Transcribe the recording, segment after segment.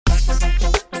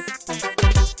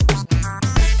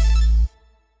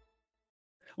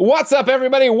What's up,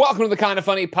 everybody? Welcome to the Kind of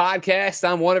Funny podcast.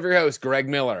 I'm one of your hosts, Greg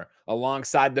Miller,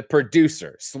 alongside the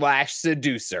producer /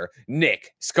 seducer,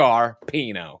 Nick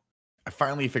Scarpino. I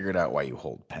finally figured out why you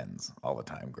hold pens all the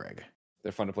time, Greg.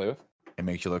 They're fun to play with. It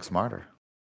makes you look smarter.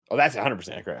 Oh, that's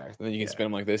 100% correct. And then you can spin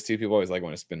them like this, too. People always like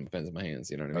when I spin pens in my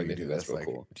hands. You know what I mean? You do that's real real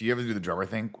cool. Do you ever do the drummer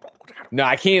thing? No,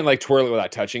 I can't like twirl it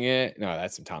without touching it. No,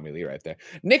 that's some Tommy Lee right there.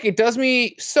 Nick, it does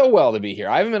me so well to be here.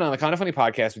 I haven't been on the Kind of Funny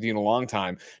podcast with you in a long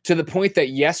time, to the point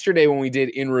that yesterday when we did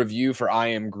in review for I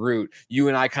Am Groot, you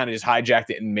and I kind of just hijacked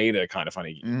it and made it a Kind of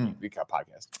Funny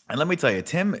podcast. And let me tell you,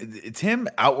 Tim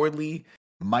outwardly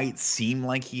might seem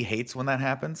like he hates when that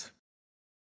happens.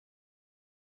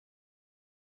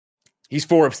 He's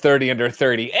Forbes 30 under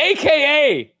 30,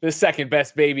 a.k.a. the second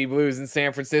best baby blues in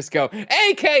San Francisco,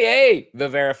 a.k.a. the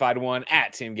verified one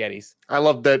at Tim Geddes. I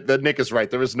love that Nick is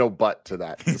right. There is no but to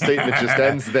that. The statement just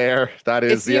ends there. That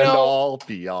is the end all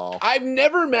be all. I've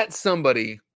never met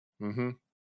somebody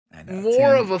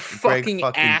more of a fucking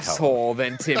asshole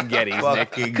than Tim Geddes,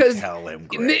 Nick. Because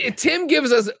Tim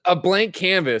gives us a blank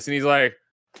canvas and he's like,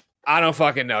 I don't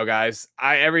fucking know, guys.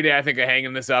 Every day I think of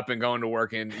hanging this up and going to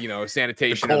work in,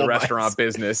 sanitation or the restaurant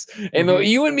business. And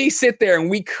you and me sit there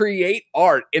and we create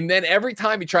art. And then every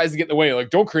time he tries to get in the way, like,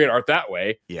 don't create art that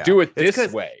way. Yeah. Do it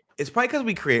this way. It's probably because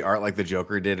we create art like the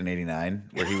Joker did in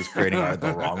 '89, where he was creating art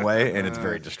the wrong way, and it's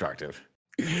very destructive.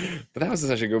 But that was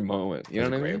such a good moment. You know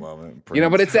what I mean? Moment.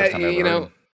 But it's that,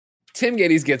 Tim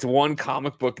Geddes gets one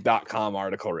comicbook.com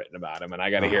article written about him, and I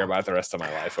got to hear about it the rest of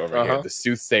my life over here. The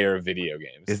soothsayer of video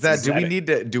games. Is that do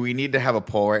we need to have a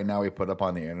poll right now we put up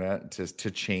on the internet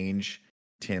to change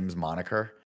Tim's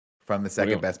moniker from the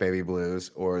second best baby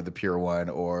blues or the pure one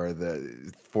or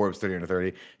the Forbes 30 under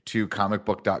 30 to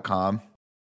comicbook.com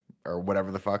or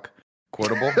whatever the fuck?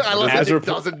 Quotable. I love that it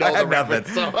doesn't know the reference.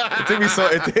 It took me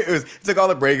it took all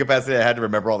the brain capacity I had to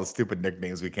remember all the stupid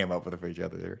nicknames we came up with for each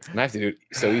other there. And I have to do it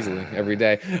so easily every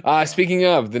day. Speaking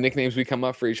of the nicknames we come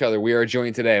up for each other, we are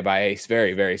joined today by a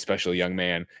very, very special young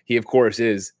man. He, of course,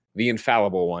 is the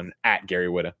infallible one at Gary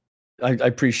Whitta. I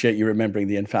appreciate you remembering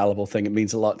the infallible thing. It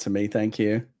means a lot to me. Thank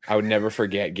you. I would never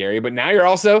forget, Gary. But now you're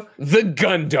also the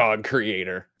Gun Dog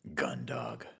creator. Gun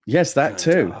Dog. Yes, that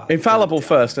too. Infallible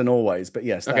first and always, but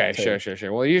yes. Okay, sure.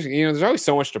 Well, there's always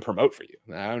so much to promote for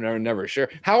you. I'm never sure.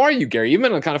 How are you, Gary? You've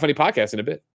been on a Kind of Funny podcast in a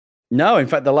bit. No, in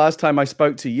fact, the last time I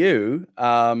spoke to you,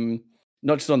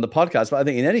 not just on the podcast, but I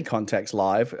think in any context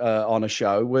live on a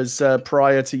show, was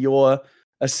prior to your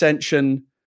ascension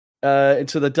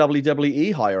into the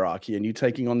WWE hierarchy and you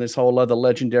taking on this whole other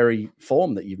legendary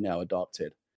form that you've now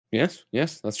adopted. Yes,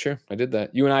 that's true. I did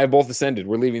that. You and I have both ascended.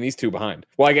 We're leaving these two behind.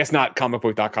 Well, I guess not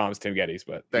comicbook.com's Tim Geddes,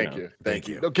 but thank you.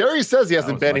 No, Gary says he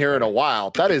hasn't been here in a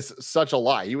while. That is such a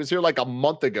lie. He was here like a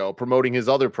month ago promoting his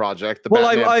other project, the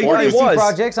Batman I was.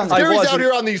 Projects. Gary's out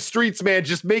here on these streets, man,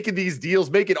 just making these deals,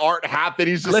 making art happen.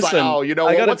 He's just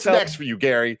what's next for you,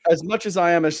 Gary? As much as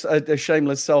I am a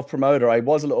shameless self-promoter, I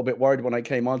was a little bit worried when I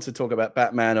came on to talk about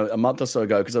Batman a month or so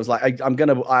ago, because I was like, I'm going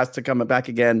to ask to come back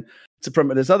again to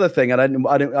promote this other thing, and I didn't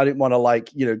want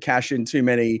to cash in too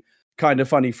many Kind of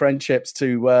Funny friendships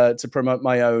to promote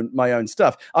my own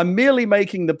stuff. I'm merely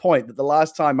making the point that the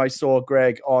last time I saw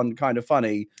Greg on Kind of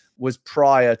Funny was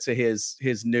prior to his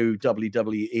new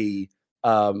WWE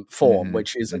form,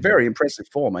 which is a very impressive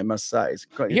form, I must say.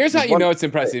 Here's how you know it's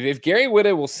impressive. If Gary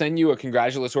Whitta will send you a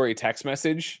congratulatory text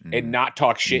message and not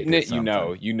talk shit in it, you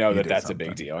know that's a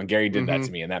big deal. And Gary did that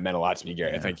to me, and that meant a lot to me,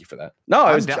 Gary. I thank you for that. No,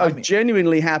 I was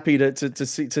genuinely happy to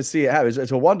see it happen.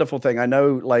 It's a wonderful thing. I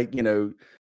know,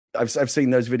 I've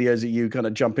seen those videos of you kind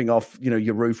of jumping off,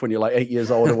 your roof when you're like 8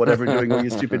 years old or whatever, doing all your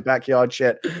stupid backyard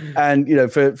shit. And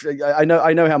I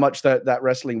know how much that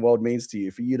wrestling world means to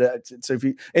you. For you if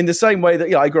you, in the same way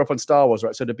that I grew up on Star Wars,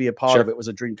 right? So to be a part of it was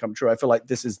a dream come true. I feel like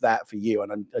this is that for you,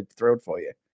 and I'm thrilled for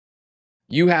you.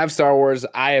 You have Star Wars.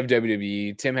 I have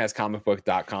WWE. Tim has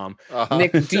comicbook.com.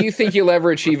 Nick, do you think you'll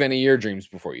ever achieve any of your dreams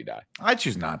before you die? I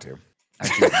choose not to.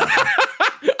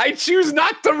 I choose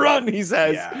not to run, he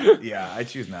says. Yeah, I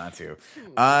choose not to.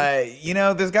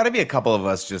 There's got to be a couple of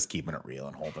us just keeping it real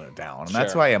and holding it down. And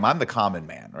that's who I am. I'm the common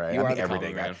man, right? I'm the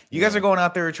everyday guy. You guys are going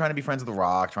out there trying to be friends with The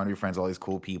Rock, trying to be friends with all these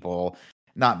cool people.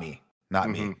 Not me.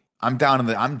 Me. I'm down in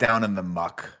the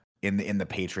muck in the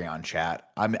Patreon chat.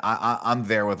 I'm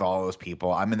there with all those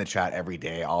people. I'm in the chat every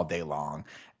day, all day long.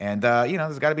 And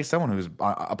there's got to be someone who's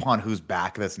upon whose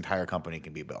back this entire company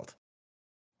can be built.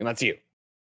 And that's you.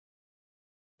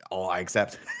 Oh, I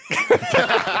accept.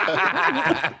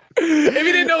 If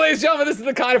you didn't know, ladies and gentlemen, this is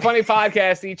the Kind of Funny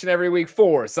podcast each and every week.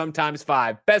 4, sometimes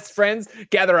 5 best friends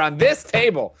gather on this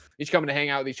table. You should come to hang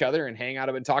out with each other and hang out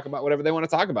and talk about whatever they want to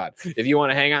talk about. If you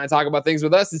want to hang out and talk about things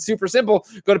with us, it's super simple.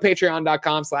 Go to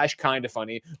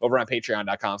patreon.com/kindafunny. Over on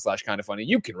patreon.com/kindafunny,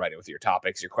 you can write it with your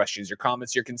topics, your questions, your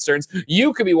comments, your concerns.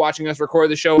 You could be watching us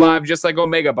record the show live, just like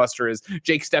Omega Buster is,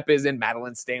 Jake Stepp is, and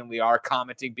Madeline Stanley are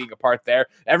commenting, being a part there.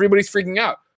 Everybody's freaking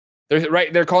out.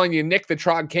 They're calling you Nick the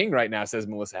Trog King right now, says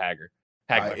Melissa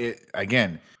Hagler.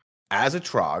 Again, as a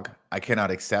Trog, I cannot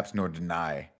accept nor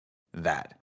deny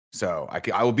that. So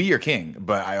I will be your king,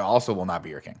 but I also will not be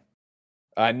your king.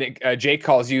 Jake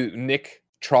calls you Nick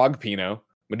Trogpino.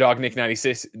 My dog Nick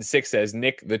 96 says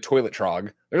Nick the Toilet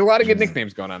Trog. There's a lot of good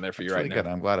nicknames going on there for you right now. Good.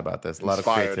 I'm glad about this. A lot of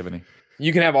creativity.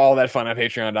 You can have all that fun on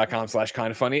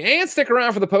patreon.com/kindafunny and stick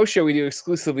around for the post show we do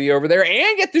exclusively over there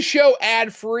and get the show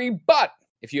ad free. But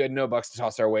if you had no bucks to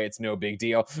toss our way, it's no big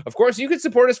deal. Of course, you could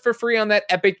support us for free on that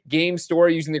Epic Game Store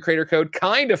using the creator code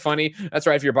KindaFunny. That's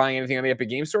right. If you're buying anything on the Epic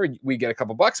Game Store, we get a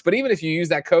couple bucks. But even if you use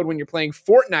that code when you're playing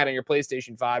Fortnite on your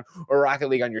PlayStation 5 or Rocket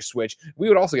League on your Switch, we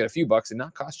would also get a few bucks and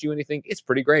not cost you anything. It's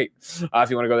pretty great. If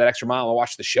you want to go that extra mile and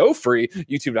watch the show free,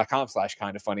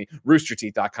 youtube.com/kindafunny,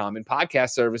 roosterteeth.com, and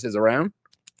podcast services around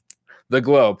the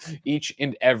globe each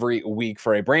and every week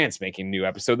for a brand spanking new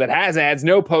episode that has ads,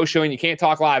 no post show, and you can't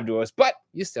talk live to us, but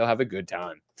you still have a good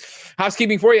time.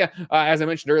 Housekeeping for you. As I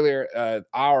mentioned earlier,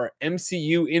 our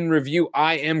MCU in review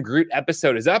I Am Groot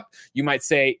episode is up. You might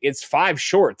say it's 5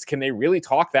 shorts. Can they really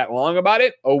talk that long about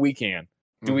it? Oh, we can.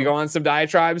 Do we go on some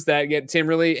diatribes that get Tim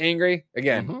really angry?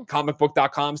 Again,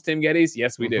 comicbook.com's Tim Geddes.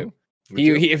 Yes, we do.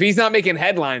 If he's not making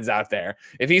headlines out there,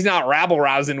 if he's not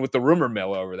rabble-rousing with the rumor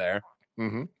mill over there,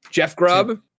 Jeff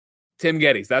Grubb, Tim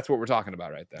Geddes. That's what we're talking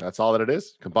about right there. That's all that it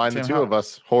is. Combine the two of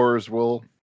us. Horrors will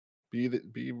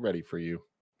be ready for you,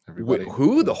 everybody.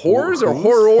 Who? The horrors or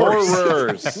horrors?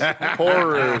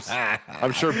 Horrors.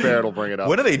 I'm sure Barrett will bring it up.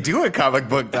 What do they do at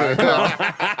comicbook.com?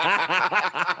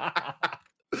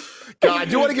 God, I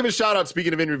do want to give a shout out,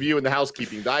 speaking of in review and the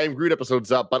housekeeping. The I Am Groot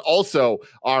episode's up, but also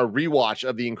our rewatch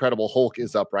of The Incredible Hulk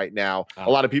is up right now. A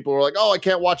lot of people are like, oh, I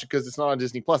can't watch it because it's not on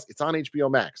Disney Plus. It's on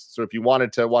HBO Max. So if you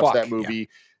wanted to watch that movie,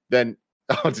 then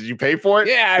did you pay for it?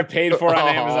 Yeah, I paid for it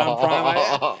on Amazon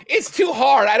Prime. It's too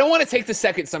hard. I don't want to take the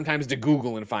second sometimes to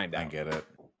Google and find out. I get it.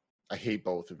 I hate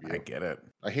both of you. I get it.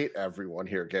 I hate everyone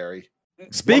here, Gary.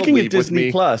 Speaking of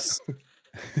Disney Plus,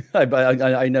 I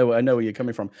know where you're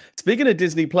coming from. Speaking of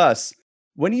Disney Plus,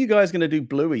 when are you guys going to do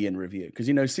Bluey in review?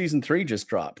 Because season 3 just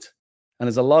dropped, and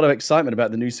there's a lot of excitement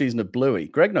about the new season of Bluey.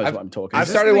 Greg knows what I'm talking about. I've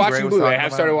started watching Bluey. I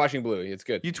have started watching Bluey. It's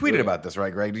good. You tweeted about this,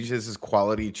 right, Greg? Did you say this is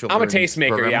quality children? I'm a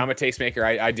tastemaker. Yeah, I'm a tastemaker.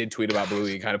 I did tweet about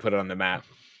Bluey and kind of put it on the map.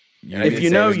 If you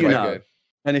know, you know.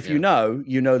 And if you know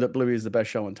that Bluey is the best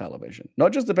show on television.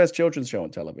 Not just the best children's show on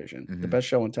television, the best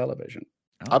show on television.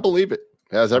 I believe it.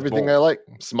 It has everything I like.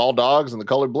 Small dogs and the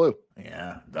color blue.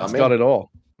 Yeah. It's got it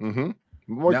all.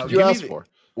 What did you ask for?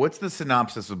 What's the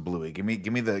synopsis of Bluey? Give me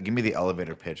the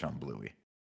elevator pitch on Bluey.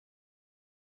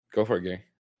 Go for it, Gary.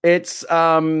 It's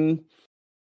a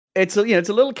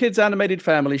little kids animated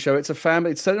family show. It's a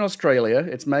family. It's set in Australia.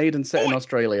 It's made and set in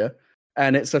Australia,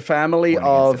 and it's a family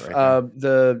of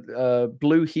the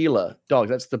blue heeler dog.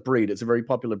 That's the breed. It's a very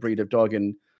popular breed of dog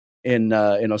in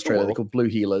Australia. They're called blue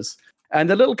heelers. And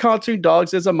the little cartoon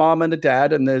dogs. There's a mom and a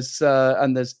dad, and there's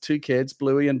 2 kids,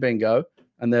 Bluey and Bingo,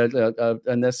 and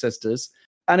their sisters.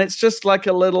 And it's just like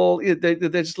a little, they're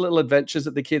just little adventures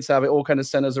that the kids have. It all kind of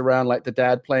centers around like the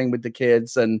dad playing with the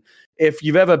kids. And if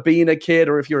you've ever been a kid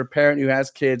or if you're a parent who has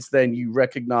kids, then you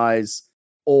recognize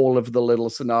all of the little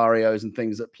scenarios and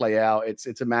things that play out. It's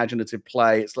imaginative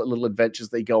play. It's like little adventures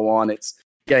they go on. It's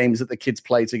games that the kids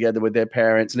play together with their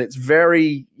parents. And it's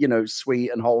very, sweet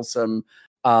and wholesome.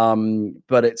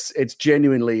 But it's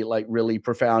genuinely like really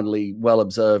profoundly well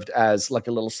observed as like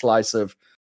a little slice of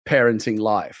parenting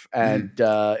life, and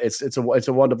it's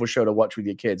a wonderful show to watch with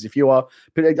your kids. If you are,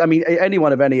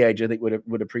 anyone of any age, I think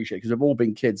would appreciate, because we've all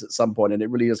been kids at some point, and it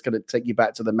really is going to take you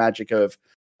back to the magic of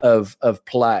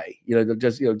play.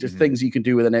 Just things you can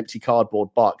do with an empty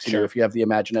cardboard box. If you have the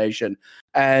imagination,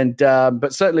 and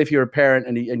but certainly if you're a parent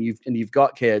and you've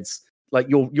got kids, like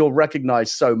you'll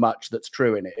recognize so much that's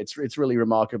true in it. It's really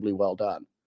remarkably well done.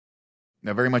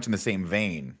 Now, very much in the same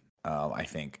vein, I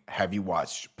think. Have you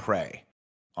watched Prey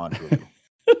on Hulu?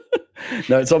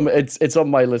 No, it's on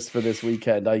my list for this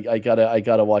weekend. I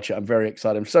gotta watch it. I'm very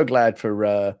excited. I'm so glad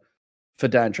for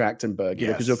Dan Trachtenberg,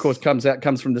 because of course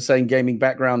comes from the same gaming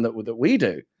background that we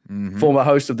do. Former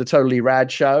host of the Totally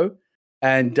Rad show,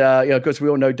 and of course we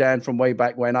all know Dan from way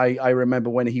back when. I remember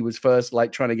when he was first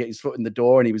like trying to get his foot in the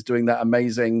door, and he was doing that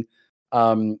amazing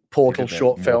Portal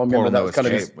short film. Remember that was kind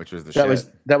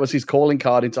of that was his calling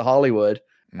card into Hollywood.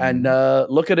 And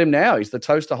look at him now. He's the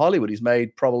toast of Hollywood. He's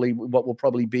made probably what will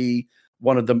probably be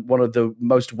one of the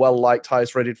most well-liked,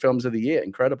 highest-rated films of the year.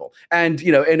 Incredible. And,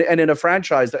 you know, and in a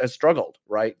franchise that has struggled,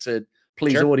 right, to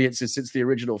please audiences since the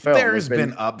original film. There's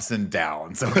been ups and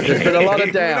downs. Okay? There's been a lot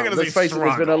of downs. Let's face it,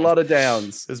 there's been a lot of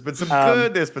downs. There's been some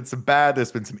good, there's been some bad,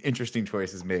 there's been some interesting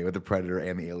choices made with the Predator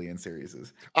and the Alien series.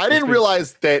 I didn't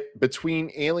realize that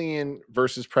between Alien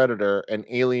versus Predator and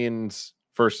Aliens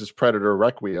versus Predator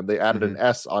Requiem, they added an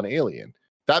S on Alien.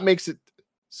 That makes it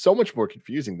so much more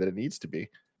confusing than it needs to be.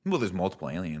 Well, there's multiple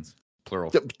aliens,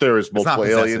 plural. There is multiple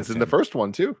aliens in the first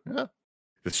one too. Yeah,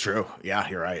 it's true. Yeah,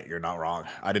 you're right. You're not wrong.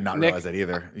 I did not realize that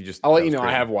either. I'll let you know.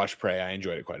 Crazy. I have watched Prey. I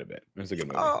enjoyed it quite a bit. It was a good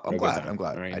movie. Oh, I'm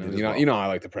glad. Right? You know, I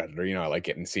like the Predator. You know, I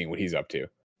like seeing what he's up to.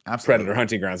 Absolutely. Predator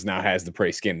Hunting Grounds now has the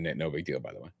Prey skin in it. No big deal,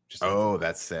 by the way.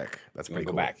 That's sick. That's pretty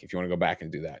cool. If you want to go back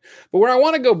and do that. But where I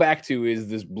want to go back to is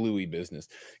this Bluey business.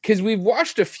 Because we've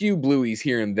watched a few Blueys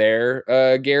here and there,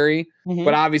 Gary,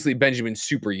 but obviously Benjamin's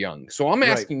super young. So I'm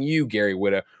asking you, Gary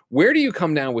Whitta, where do you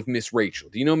come down with Miss Rachel?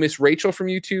 Do you know Miss Rachel from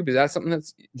YouTube? Is that something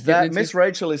that Miss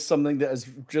Rachel is something that has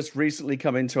just recently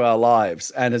come into our lives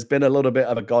and has been a little bit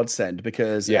of a godsend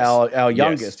because our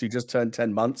youngest, who just turned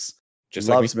 10 months, just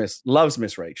loves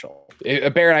Miss Rachel.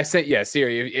 Barrett, I sent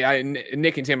Siri.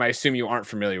 Nick and Tim, I assume you aren't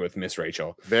familiar with Miss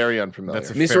Rachel. Very unfamiliar.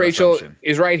 Miss Rachel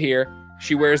is right here.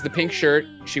 She wears the pink shirt.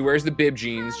 She wears the bib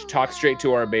jeans. She talks straight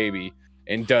to our baby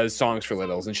and does songs for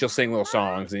littles. And she'll sing little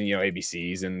songs and, you know,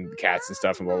 ABCs and cats and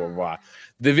stuff and blah, blah, blah.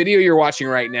 The video you're watching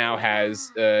right now has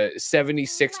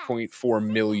 76.4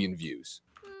 million views.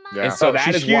 Yeah. And so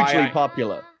that is hugely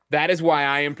popular. That is why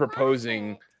I am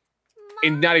proposing...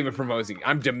 And not even proposing,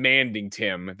 I'm demanding,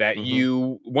 Tim, that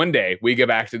you, one day, we go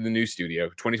back to the new studio,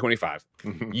 2025.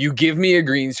 You give me a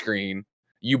green screen.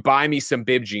 You buy me some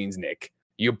bib jeans, Nick.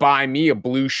 You buy me a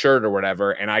blue shirt or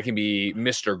whatever, and I can be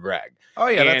Mr. Greg. Oh,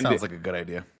 yeah, that sounds like a good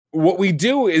idea. What we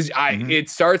do is it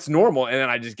starts normal, and then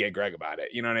I just get Greg about it.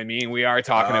 You know what I mean? We are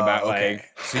talking about,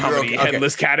 so how many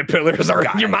headless caterpillars are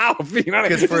in your mouth. You know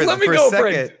what I mean? Let me go for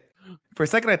it. For a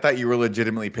second, I thought you were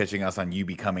legitimately pitching us on you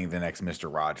becoming the next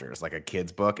Mr. Rogers, like a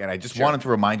kid's book. And I just wanted to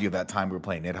remind you of that time we were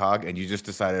playing Nidhogg, and you just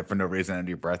decided for no reason under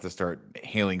your breath to start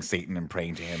hailing Satan and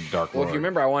praying to him, Dark Lord. Well, if you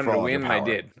remember, I wanted to win, and I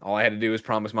did. All I had to do was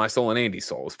promise my soul and Andy's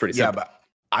soul. It's pretty simple. Yeah, but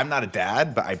I'm not a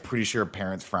dad, but I'm pretty sure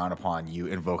parents frown upon you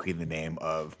invoking the name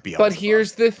of Beelzebub. But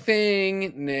here's the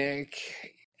thing, Nick.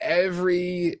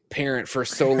 Every parent for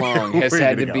so long has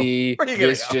had to be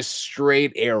this just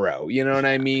straight arrow. You know what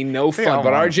I mean? No fun.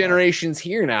 But our generation's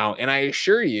here now. And I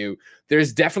assure you,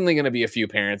 there's definitely going to be a few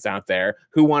parents out there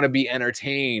who want to be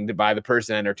entertained by the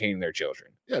person entertaining their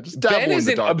children. Yeah, just Ben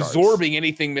isn't absorbing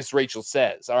anything Miss Rachel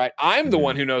says. All right. I'm the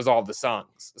one who knows all the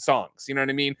songs. You know what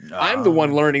I mean? I'm the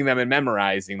one learning them and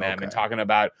memorizing them and talking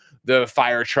about the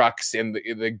fire trucks and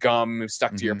the gum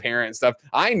stuck to your parent and stuff.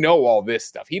 I know all this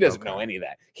stuff. He doesn't know any of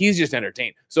that. He's just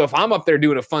entertained. So if I'm up there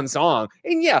doing a fun song,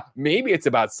 and maybe it's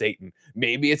about Satan,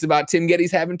 maybe it's about Tim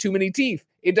Geddes having too many teeth.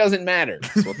 It doesn't matter.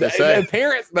 That's what they say.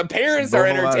 The parents are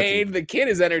entertained. The kid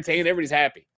is entertained. Everybody's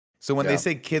happy. So when they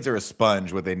say kids are a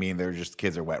sponge, what they mean they're just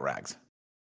kids are wet rags.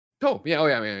 Oh yeah.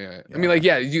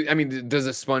 I mean, does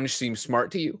a sponge seem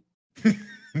smart to you?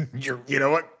 You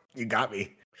know what? You got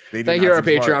me. Thank you to our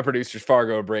Patreon producers,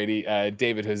 Fargo Brady,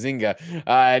 David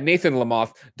Huizinga, Nathan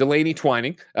Lamoth, Delaney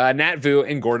Twining, Nat Vu,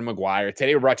 and Gordon McGuire.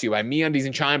 Today we're brought to you by MeUndies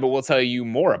and Chime, but we'll tell you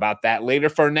more about that later.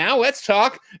 For now, let's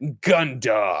talk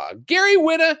Gundog. Gary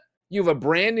Whitta, you have a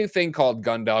brand new thing called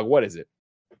Gundog. What is it?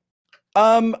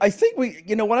 I think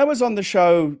when I was on the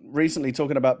show recently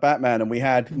talking about Batman, and we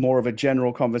had more of a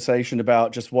general conversation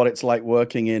about just what it's like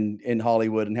working in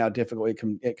Hollywood and how difficult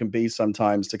it can be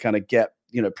sometimes to kind of get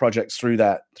projects through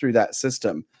that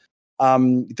system.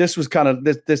 This was kind of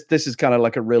this is kind of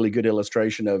like a really good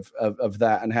illustration of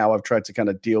that, and how I've tried to kind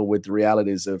of deal with the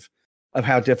realities of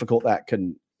how difficult that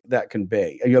can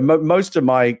be. Most of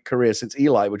my career since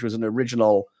Eli, which was an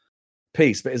original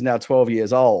piece but is now 12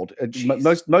 years old,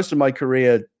 most of my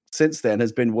career since then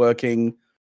has been working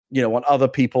on other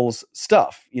people's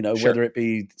stuff, whether it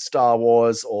be Star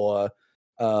Wars or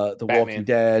The Walking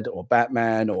Dead or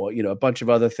Batman or a bunch of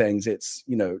other things. It's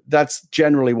that's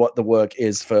generally what the work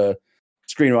is for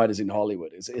screenwriters in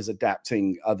Hollywood, is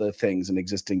adapting other things and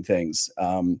existing things.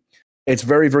 It's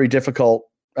very, very difficult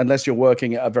unless you're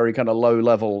working at a very kind of low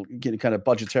level, kind of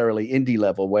budgetarily indie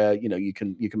level, where you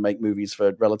can make movies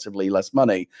for relatively less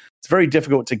money. It's very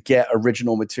difficult to get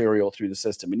original material through the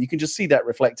system, and you can just see that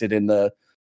reflected in the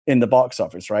box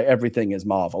office, right? Everything is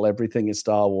Marvel, everything is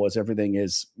Star Wars, everything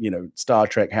is Star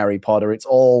Trek, Harry Potter. It's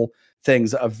all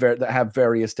things that have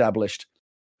very established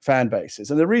fan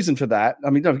bases. And the reason for that, I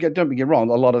mean, don't get me wrong,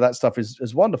 a lot of that stuff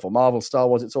is wonderful. Marvel, Star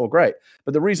Wars, it's all great.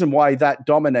 But the reason why that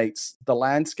dominates the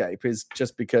landscape is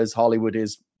just because Hollywood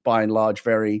is, by and large,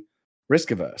 very risk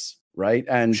averse, right?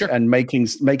 And making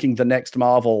the next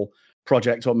Marvel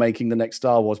project or making the next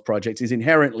Star Wars project is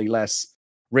inherently less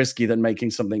risky than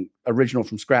making something original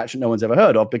from scratch that no one's ever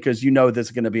heard of, because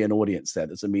there's going to be an audience there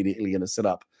that's immediately going to sit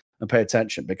up and pay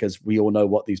attention, because we all know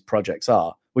what these projects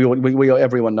are.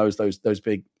 Everyone knows those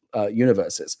big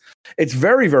universes. It's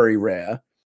very, very rare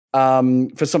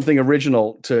for something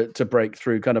original to break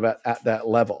through kind of at that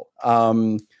level.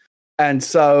 And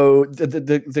so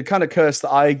the kind of curse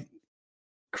that I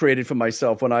created for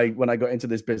myself when I got into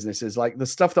this business is like the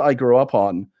stuff that I grew up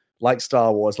on, like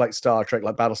Star Wars, like Star Trek,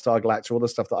 like Battlestar Galactica, all the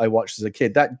stuff that I watched as a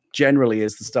kid. That generally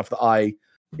is the stuff that I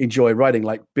enjoy writing,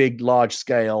 like big, large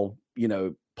scale,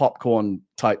 popcorn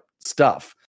type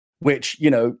stuff, which,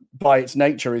 by its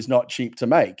nature is not cheap to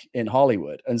make in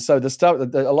Hollywood. And so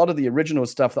a lot of the original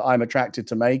stuff that I'm attracted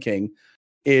to making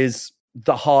is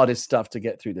the hardest stuff to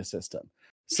get through the system.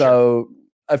 So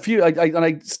I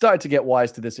started to get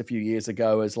wise to this a few years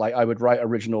ago, as like I would write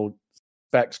original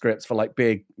spec scripts for like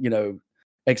big,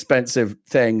 expensive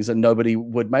things, and nobody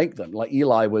would make them. Like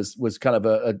Eli was kind of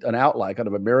an outlier, kind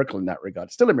of a miracle in that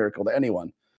regard. Still a miracle that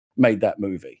anyone made that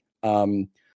movie.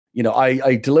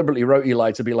 I deliberately wrote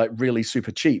Eli to be like really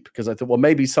super cheap, because I thought, well,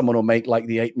 maybe someone will make like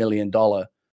the $8 million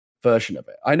version of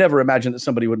it. I never imagined that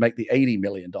somebody would make the $80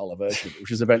 million version of it,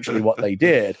 which is eventually what they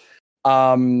did.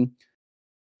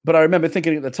 But I remember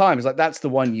thinking at the time, it's like, that's the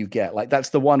one you get. Like, that's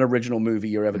the one original movie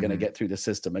you're ever going to get through the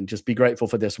system, and just be grateful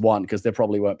for this one, because there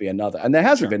probably won't be another. And there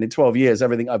hasn't been in 12 years.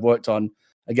 Everything I've worked on,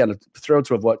 again, I'm thrilled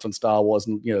to have worked on Star Wars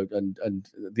and, and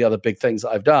the other big things that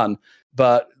I've done.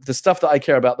 But the stuff that I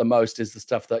care about the most is the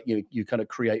stuff that you kind of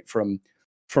create from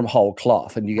whole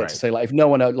cloth. And you get to say, like, if no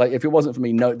one else, like, if it wasn't for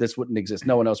me, this wouldn't exist.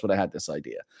 No one else would have had this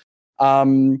idea.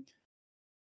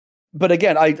 But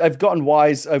again, I've gotten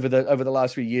wise over the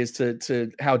last few years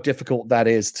to how difficult that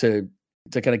is to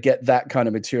kind of get that kind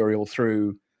of material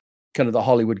through kind of the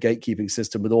Hollywood gatekeeping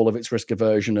system with all of its risk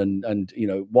aversion and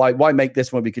why make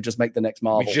this when we could just make the next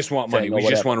Marvel? We just want money. We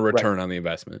just want a return on the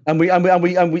investment, and we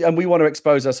want to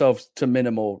expose ourselves to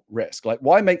minimal risk. Like,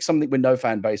 why make something with no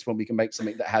fan base when we can make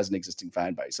something that has an existing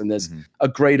fan base and there's a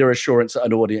greater assurance that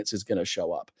an audience is going to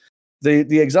show up?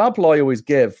 The example I always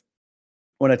give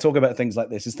when I talk about things like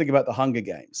this is think about the Hunger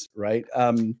Games, right?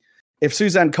 If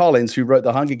Suzanne Collins, who wrote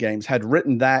the Hunger Games, had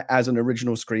written that as an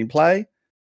original screenplay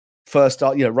first,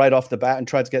 right off the bat, and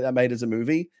tried to get that made as a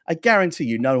movie, I guarantee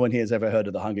you no one here has ever heard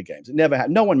of the Hunger Games. It never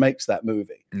had. No one makes that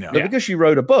movie. No. But because she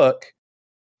wrote a book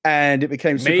and it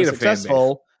became super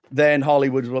successful, then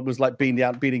Hollywood was like beating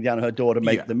down her door to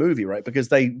make the movie, right? Because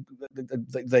they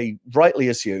rightly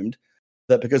assumed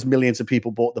that because millions of people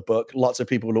bought the book, lots of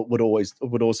people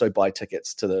would also buy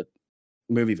tickets to the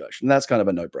movie version. And that's kind of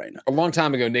a no-brainer. A long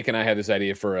time ago, Nick and I had this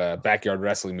idea for a backyard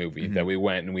wrestling movie that we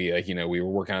went and we were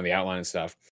working on the outline and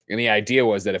stuff. And the idea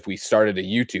was that if we started a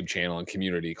YouTube channel and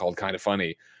community called Kind of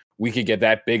Funny, we could get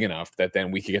that big enough that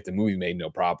then we could get the movie made no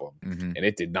problem. And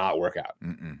it did not work out.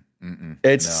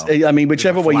 I mean,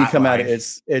 whichever way you come at it,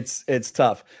 it's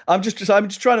tough. I'm just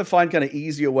trying to find kind of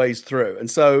easier ways through.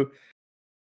 And so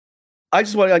I'm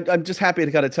just happy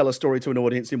to kind of tell a story to an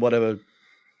audience in whatever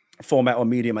format or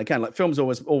medium I can. Like, film's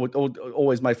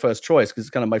always my first choice because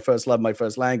it's kind of my first love, my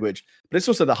first language. But it's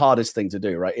also the hardest thing to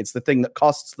do, right? It's the thing that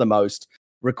costs the most,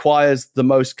 requires the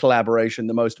most collaboration,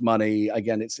 the most money.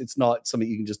 Again, it's not something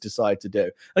you can just decide to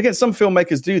do. Again, some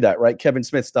filmmakers do that, right? Kevin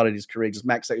Smith started his career, just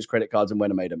maxed out his credit cards and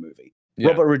went and made a movie. Yeah.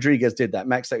 Robert Rodriguez did that,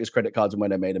 maxed out his credit cards and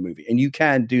went and made a movie. And you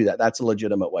can do that. That's a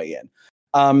legitimate way in.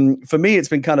 For me, it's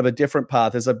been kind of a different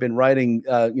path as I've been writing,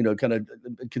 kind of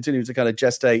continuing to kind of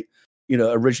gestate,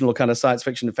 original kind of science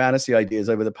fiction and fantasy ideas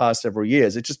over the past several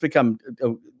years. It's just become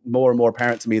more and more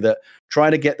apparent to me that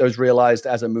trying to get those realized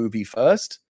as a movie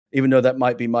first, even though that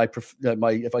might be my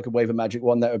if I could wave a magic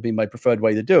wand, that would be my preferred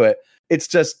way to do it. It's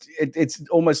just it's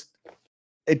almost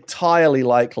entirely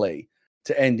likely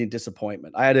to end in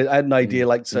disappointment. I had an idea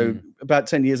about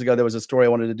 10 years ago, there was a story I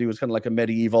wanted to do. It was kind of like a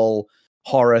medieval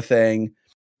horror thing.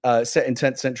 Set in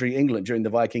 10th century England during the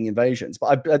Viking invasions.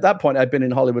 But at that point, I'd been in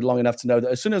Hollywood long enough to know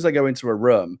that as soon as I go into a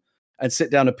room and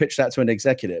sit down and pitch that to an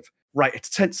executive, right, it's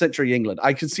 10th century England,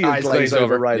 I can see it glaze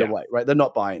over right away, right? They're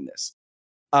not buying this.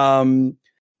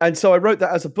 And so I wrote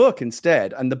that as a book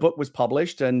instead, and the book was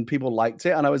published and people liked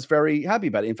it, and I was very happy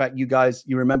about it. In fact, you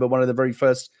remember one of the very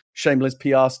first shameless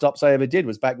PR stops I ever did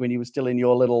was back when you were still in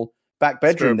your little back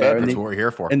bedroom there. That's what we're here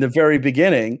for. In the very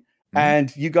beginning.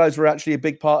 And you guys were actually a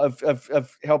big part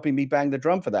of helping me bang the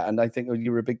drum for that. And I think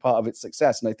you were a big part of its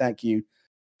success. And I thank you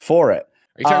for it.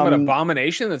 Are you talking about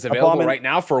Abomination that's available right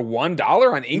now for $1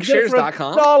 on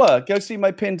inkshares.com? Go see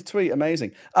my pinned tweet.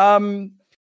 Amazing.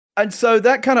 And so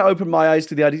that kind of opened my eyes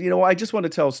to the idea, I just want to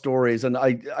tell stories, and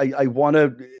I want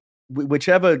to,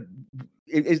 whichever,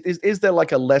 is there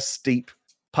like a less steep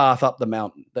path up the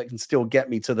mountain that can still get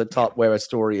me to the top where a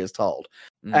story is told?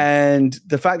 And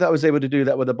the fact that I was able to do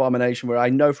that with Abomination, where I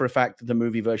know for a fact that the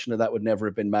movie version of that would never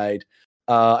have been made.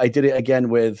 I did it again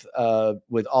with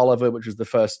Oliver, which was the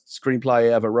first screenplay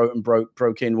I ever wrote and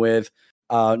broke in with.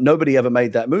 Nobody ever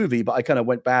made that movie, but I kind of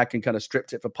went back and kind of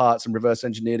stripped it for parts and reverse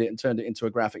engineered it and turned it into a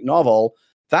graphic novel.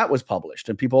 That was published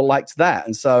and people liked that.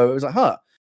 And so it was like,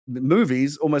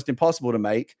 movies almost impossible to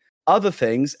make. Other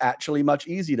things actually much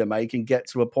easier to make and get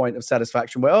to a point of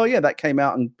satisfaction where, oh yeah, that came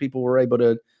out and people were able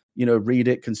to, read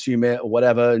it, consume it or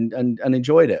whatever and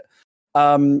enjoyed it.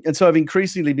 And so I've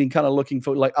increasingly been kind of looking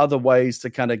for like other ways to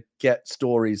kind of get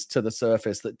stories to the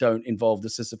surface that don't involve the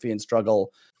Sisyphean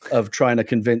struggle of trying to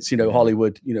convince,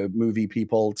 Hollywood, movie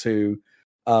people to,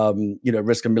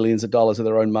 risk millions of dollars of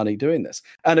their own money doing this.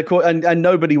 And of course, and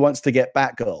nobody wants to get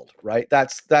Batgirl, right?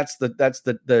 That's the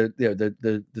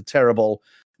terrible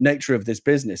nature of this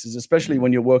business, is especially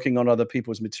when you're working on other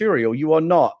people's material, you are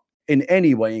not in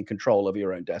any way in control of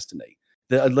your own destiny.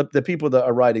 The people that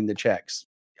are writing the checks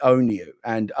own you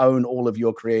and own all of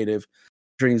your creative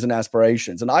dreams and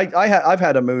aspirations. And I've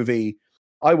had a movie.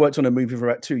 I worked on a movie for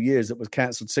about 2 years that was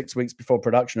canceled 6 weeks before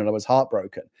production, and I was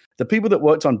heartbroken. The people that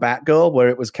worked on Batgirl, where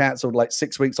it was canceled like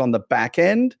 6 weeks on the back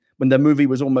end when the movie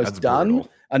was almost done,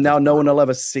 brutal. And now no one will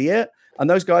ever see it. And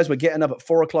those guys were getting up at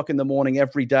 4 o'clock in the morning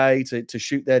every day to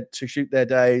shoot their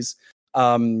days.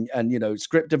 And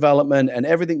script development and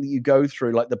everything that you go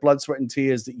through, like the blood, sweat, and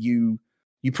tears that you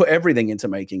put everything into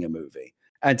making a movie.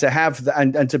 And to have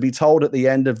and to be told at the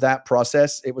end of that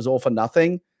process it was all for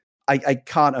nothing, I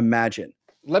can't imagine.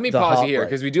 Let me pause you here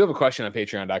because we do have a question on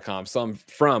patreon.com. Some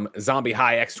from Zombie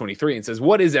High X23 and says,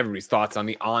 what is everybody's thoughts on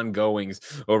the ongoings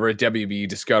over at WB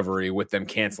Discovery with them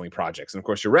canceling projects? And of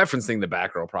course, you're referencing the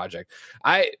Batgirl project.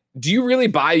 Do you really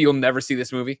buy you'll never see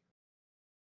this movie?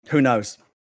 Who knows?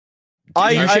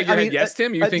 I mean, yes,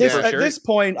 Tim. You think at this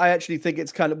point, I actually think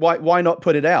it's kind of why not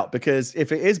put it out? Because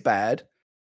if it is bad,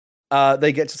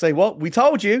 they get to say, well, we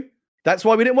told you. That's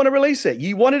why we didn't want to release it.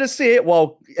 You wanted to see it.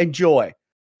 Well, enjoy.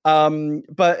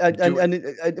 But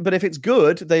if it's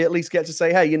good, they at least get to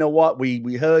say, hey, you know what?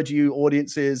 We heard you,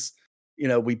 audiences.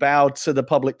 We bowed to the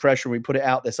public pressure. And we put it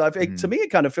out there. So to me, it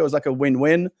kind of feels like a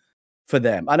win-win for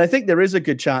them. And I think there is a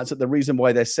good chance that the reason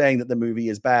why they're saying that the movie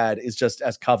is bad is just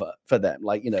as cover for them.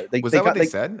 Like, was that what they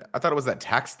said? I thought it was that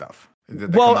tax stuff.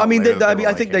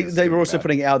 I think they were also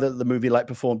putting out that the movie like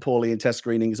performed poorly in test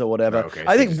screenings or whatever. Okay,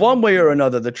 I think one way or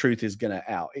another, the truth is gonna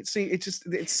out. It's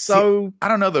so. I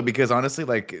don't know though, because honestly,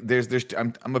 like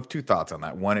I'm of two thoughts on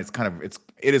that. One, it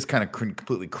is kind of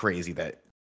completely crazy that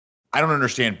I don't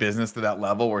understand business to that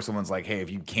level where someone's like, hey, if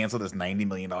you cancel this $90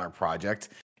 million project,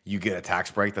 you get a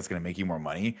tax break that's going to make you more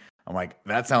money. I'm like,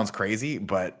 that sounds crazy,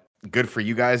 but good for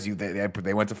you guys.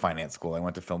 They went to finance school. I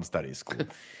went to film studies school.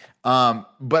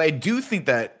 But I do think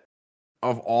that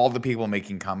of all the people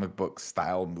making comic book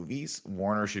style movies,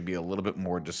 Warner should be a little bit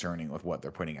more discerning with what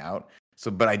they're putting out.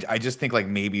 So, but I just think like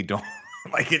maybe don't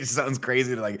like, it just sounds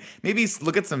crazy to like maybe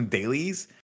look at some dailies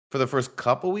for the first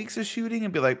couple weeks of shooting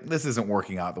and be like, this isn't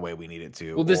working out the way we need it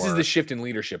to. Well, this is the shift in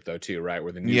leadership though, too, right?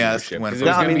 Where the new leadership, because it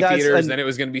was going to be theaters, then it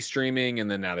was going to be streaming, and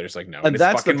then now they're just like, no, and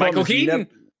that's fucking Michael Keaton.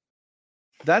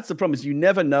 That's the problem, is you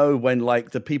never know when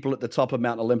like the people at the top of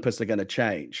Mount Olympus are going to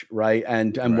change, right?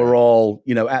 And we're all,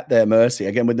 at their mercy.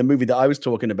 Again, with the movie that I was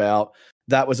talking about,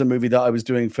 that was a movie that I was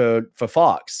doing for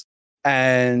Fox.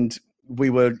 And it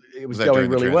was going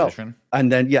really well.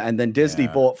 And then Disney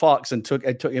bought Fox and took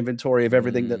inventory of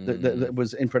everything that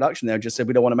was in production there and just said,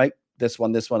 we don't want to make this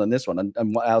one, and this one.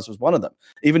 And ours was one of them.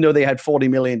 Even though they had $40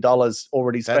 million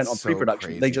already spent on pre-production,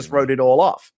 crazy, they just wrote it all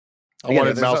off. I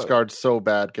wanted Mouse Guard so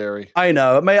bad, Gary. I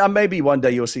know. Maybe one day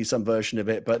you'll see some version of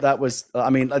it, but that was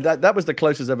the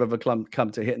closest I've ever come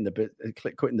to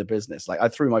quitting the business. Like I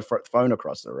threw my phone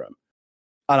across the room.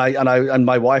 And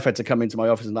my wife had to come into my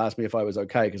office and ask me if I was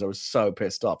okay because I was so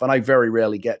pissed off. And I very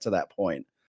rarely get to that point.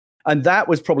 And that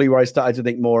was probably where I started to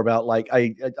think more about like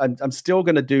I'm still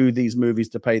going to do these movies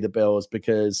to pay the bills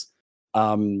because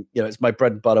it's my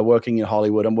bread and butter working in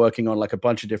Hollywood. I'm working on like a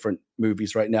bunch of different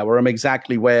movies right now where I'm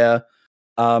exactly where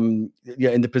in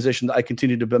the position that I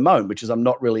continue to bemoan, which is I'm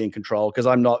not really in control because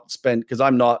I'm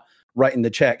not writing the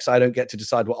checks. I don't get to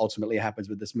decide what ultimately happens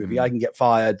with this movie. I can get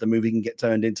fired. The movie can get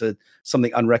turned into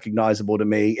something unrecognizable to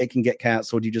me. It can get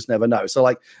canceled. You just never know. So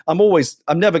like, I'm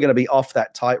never going to be off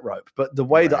that tightrope, but the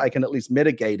way that I can at least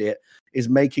mitigate it is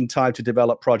making time to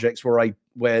develop projects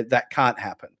where that can't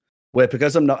happen, where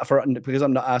because I'm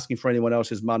not asking for anyone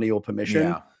else's money or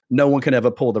permission, no one can ever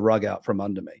pull the rug out from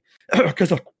under me.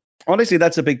 Because honestly,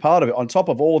 that's a big part of it. On top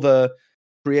of all the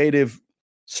creative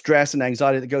stress and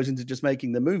anxiety that goes into just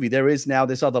making the movie, there is now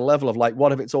this other level of like,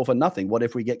 what if it's all for nothing? What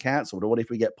if we get canceled? Or what if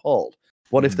we get pulled?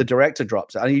 What if the director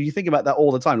drops out? I mean, you think about that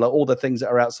all the time, like all the things that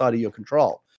are outside of your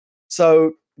control.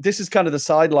 So this is kind of the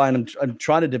sideline I'm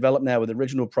trying to develop now with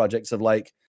original projects of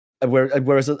like,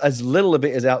 whereas as little of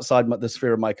it is outside the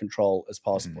sphere of my control as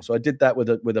possible. So I did that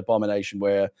with Abomination,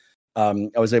 where I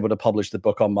was able to publish the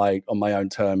book on my own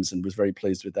terms and was very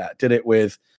pleased with that. Did it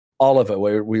with Oliver,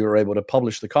 where we were able to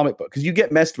publish the comic book, because you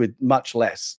get messed with much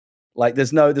less. Like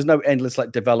there's no endless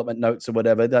like development notes or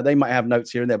whatever. They might have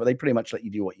notes here and there, but they pretty much let you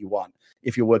do what you want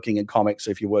if you're working in comics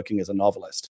or if you're working as a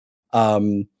novelist,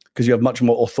 because you have much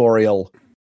more authority. I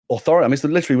mean, it's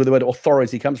literally where the word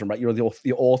authority comes from, right? You're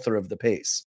the author of the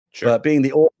piece. Sure. But being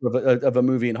the author of a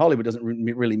movie in Hollywood doesn't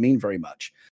really mean very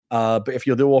much. But if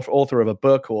you're the author of a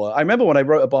book, or I remember when I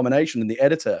wrote Abomination and the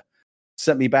editor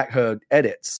sent me back her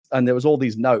edits, and there was all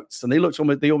these notes, and they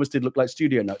almost did look like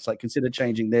studio notes, like consider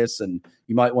changing this, and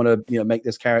you might want to make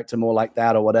this character more like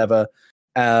that or whatever.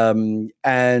 And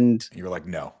you were like,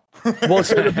 no. Well,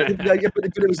 so,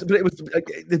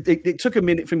 it took a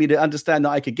minute for me to understand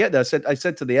that I could get there. I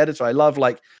said to the editor, I love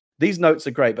like these notes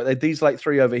are great, but these like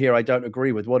 3 over here I don't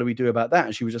agree with. What do we do about that?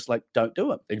 And she was just like, don't do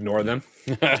them. Ignore them.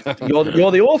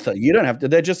 You're the author. You don't have to.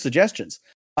 They're just suggestions.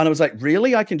 And I was like,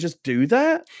 really? I can just do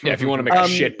that? Yeah, if you want to make a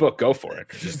shit book, go for it.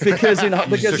 Because in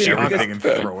everything and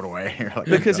throw it away. Like,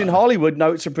 because in Hollywood,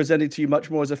 notes are presented to you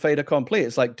much more as a fait accompli.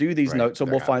 It's like, do these notes, or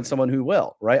we'll find someone who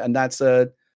will, right? And that's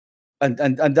and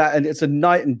it's a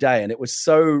night and day. And it was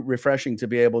so refreshing to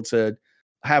be able to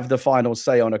have the final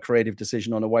say on a creative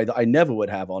decision on a way that I never would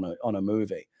have on a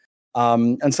movie.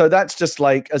 And so that's just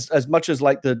like as much as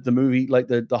like the movie, like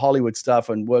the Hollywood stuff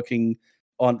and working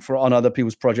on other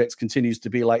people's projects continues to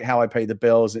be like how I pay the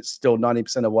bills. It's still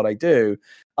 90% of what I do.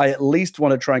 I at least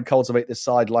want to try and cultivate this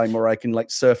sideline where I can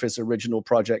like surface original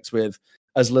projects with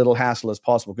as little hassle as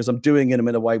possible, because I'm doing them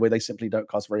in a way where they simply don't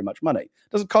cost very much money.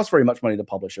 It doesn't cost very much money to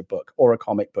publish a book or a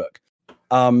comic book.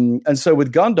 And so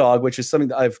with Gundog, which is something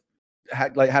that I've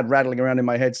had rattling around in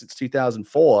my head since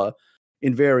 2004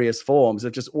 in various forms,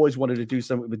 I've just always wanted to do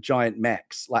something with giant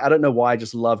mechs. Like, I don't know why, I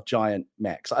just love giant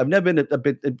mechs. I've never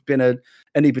been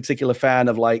any particular fan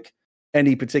of like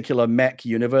any particular mech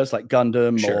universe, like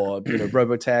Gundam or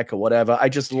Robotech or whatever. I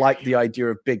just like the idea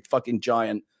of big fucking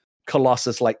giant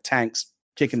colossus like tanks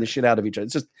kicking the shit out of each other.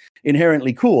 It's just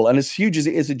inherently cool. And as huge as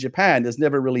it is in Japan, there's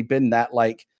never really been that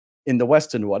like in the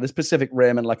Western world. There's Pacific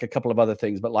Rim and like a couple of other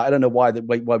things, but like I don't know why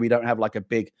we don't have like a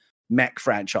big mech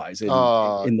franchise in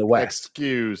the West.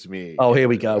 Excuse me. Oh, here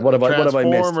we go. What have I missed?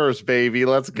 Transformers, baby.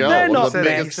 Let's go. They're not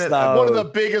mechs, though. One of the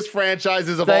biggest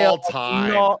franchises of all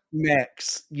time. Not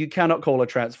mechs. You cannot call a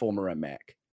Transformer a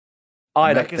mech.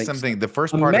 I don't think something. So. The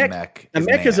first part of mech. A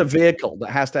mech is a vehicle that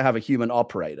has to have a human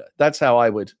operator. That's how I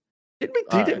would.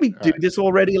 Didn't we do this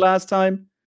already last time?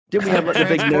 Did we have like a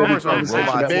big nerdy conversation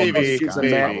about maybe.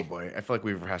 I feel like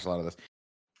we've rehashed a lot of this.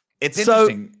 It's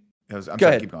interesting. I'm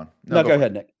sorry, keep going. No, go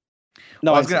ahead, Nick.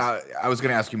 No, I was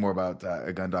gonna ask you more about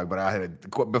Gundog, but I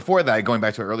had before that, going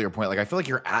back to an earlier point. Like, I feel like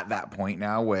you're at that point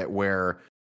now where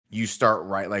you start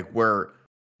where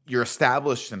you're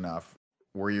established enough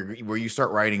where you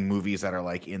start writing movies that are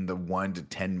like in the $1 to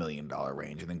 $10 million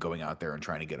range, and then going out there and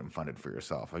trying to get them funded for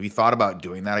yourself. Have you thought about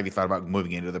doing that? Have you thought about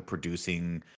moving into the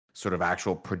producing sort of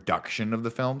actual production of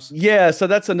the films? Yeah, so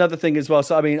that's another thing as well.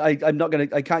 So I mean, I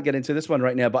can't get into this one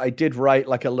right now, but I did write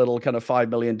like a little kind of $5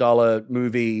 million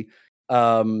movie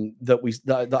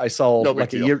that I sold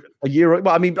like a year.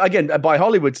 Well, I mean, again, by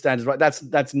Hollywood standards, right?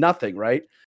 That's nothing, right?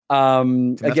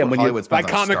 Again, when you by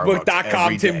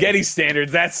comicbook.com Tim Getty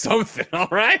standards, that's something, all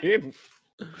right.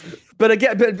 But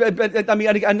again, but I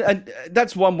mean, and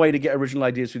that's one way to get original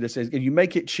ideas through this is you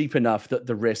make it cheap enough that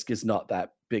the risk is not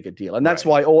that big a deal, and that's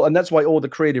why all the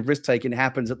creative risk taking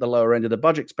happens at the lower end of the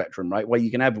budget spectrum, right? Where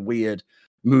you can have weird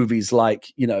movies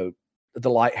like The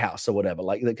Lighthouse or whatever,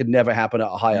 like that could never happen at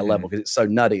a higher level because it's so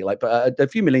nutty. Like, but a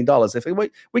few $1 million, if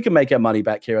we can make our money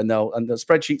back here, and the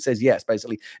spreadsheet says yes.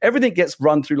 Basically, everything gets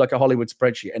run through like a Hollywood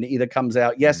spreadsheet, and it either comes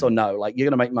out yes or no. Like, you're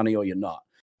going to make money or you're not.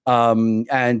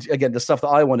 And again, the stuff that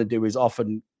I want to do is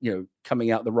often,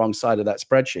 coming out the wrong side of that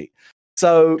spreadsheet.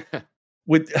 So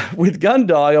with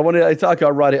Gundog, I thought I'd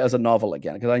write it as a novel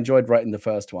again because I enjoyed writing the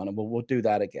first one, and we'll do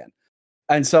that again.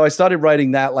 And so I started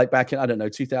writing that like back in, I don't know,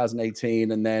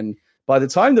 2018. And then by the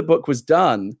time the book was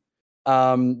done,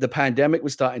 the pandemic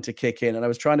was starting to kick in, and I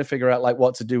was trying to figure out like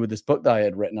what to do with this book that I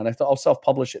had written. And I thought I'll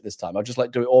self-publish it this time. I'll just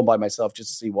like do it all by myself just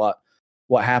to see what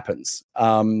happens.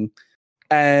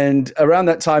 And around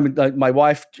that time, like, my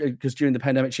wife, because during the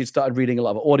pandemic, she started reading a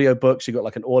lot of audiobooks. She got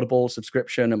like an Audible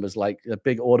subscription and was like a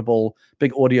big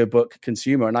audiobook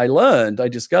consumer. And I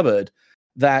discovered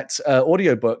that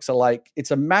audiobooks are like,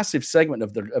 it's a massive segment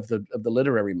of the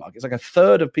literary market. It's like a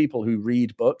third of people who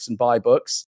read books and buy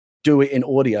books do it in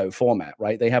audio format,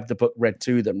 right? They have the book read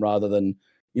to them rather than,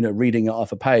 reading it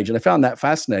off a page. And I found that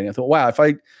fascinating. I thought, wow, if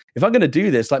I'm going to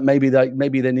do this, like maybe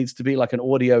there needs to be like an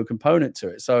audio component to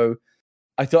it. So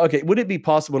I thought, okay, would it be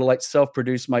possible to like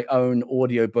self-produce my own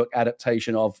audiobook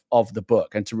adaptation of the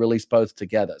book and to release both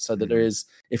together so that there is,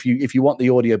 if you want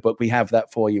the audiobook, we have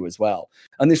that for you as well.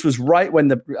 And this was right when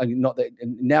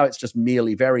now it's just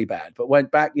merely very bad, but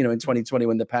went back, in 2020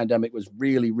 when the pandemic was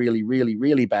really, really, really,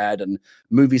 really bad and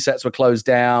movie sets were closed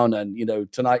down and,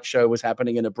 Tonight Show was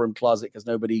happening in a broom closet because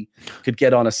nobody could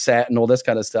get on a set and all this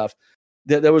kind of stuff.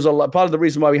 There was a lot, part of the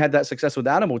reason why we had that success with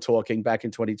Animal Talking back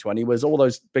in 2020 was all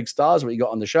those big stars that you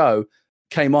got on the show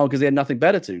came on because they had nothing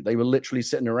better to do. They were literally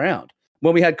sitting around.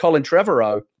 When we had Colin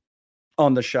Trevorrow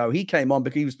on the show, he came on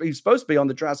because he was supposed to be on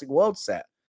the Jurassic World set,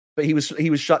 but he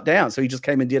was shut down. So he just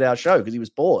came and did our show because he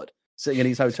was bored sitting in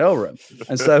his hotel room.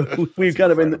 And so we've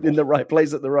kind of in the right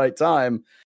place at the right time.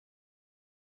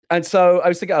 And so I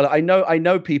was thinking, I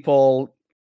know people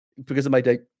because of my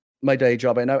day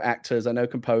job. I know actors, I know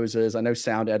composers, I know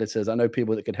sound editors, I know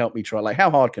people that could help me try. Like, how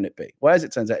hard can it be? Well, as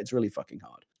it turns out, it's really fucking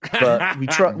hard. But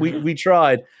we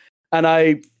tried. And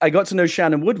I got to know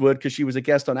Shannon Woodward because she was a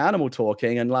guest on Animal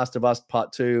Talking, and Last of Us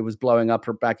Part 2 was blowing up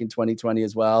back in 2020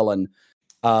 as well. And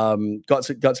got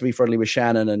to be friendly with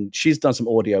Shannon, and she's done some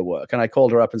audio work. And I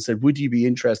called her up and said, would you be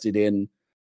interested in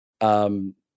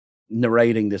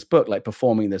narrating this book, like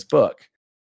performing this book?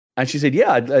 And she said,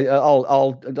 "Yeah,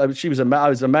 I'll." I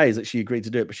was amazed that she agreed to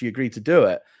do it, but she agreed to do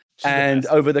it. And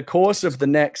over the course of the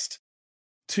next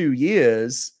 2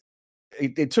 years,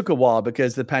 it took a while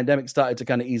because the pandemic started to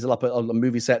kind of ease up. The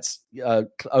movie sets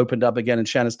opened up again, and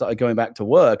Shannon started going back to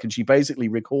work. And she basically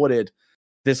recorded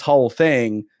this whole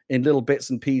thing in little bits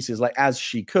and pieces, like as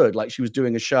she could. Like she was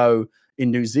doing a show in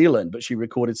New Zealand, but she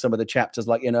recorded some of the chapters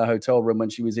like in her hotel room when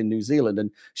she was in New Zealand, and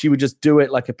she would just do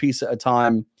it like a piece at a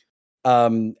time.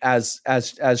 As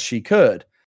she could.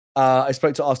 I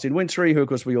spoke to Austin Wintory, who of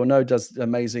course we all know does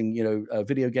amazing,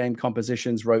 video game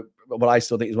compositions, wrote what I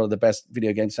still think is one of the best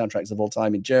video game soundtracks of all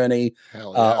time in Journey.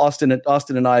 Hell yeah. Austin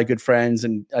and I are good friends.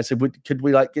 And I said, could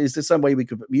we is there some way we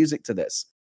could put music to this?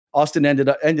 Austin ended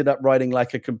up writing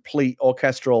like a complete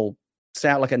orchestral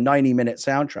sound, like a 90-minute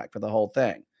soundtrack for the whole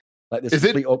thing. Like this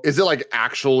is it like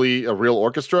actually a real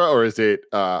orchestra or is it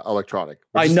electronic?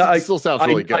 I know it still sounds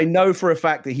really good. I know for a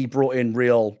fact that he brought in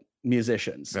real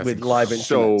musicians with live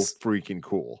instruments. So freaking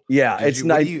cool. Yeah, it's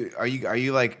nice. Are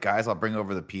you like, guys, I'll bring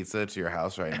over the pizza to your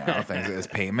house right now thanks as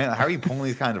payment? How are you pulling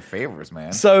these kind of favors,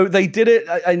 man? So they did it,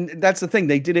 and that's the thing,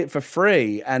 they did it for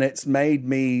free, and it's made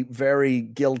me very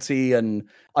guilty. And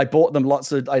I bought them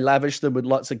I lavished them with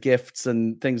lots of gifts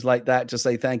and things like that to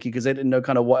say thank you because they didn't know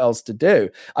kind of what else to do.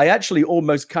 I actually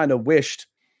almost kind of wished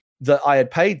that I had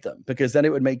paid them because then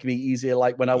it would make me easier.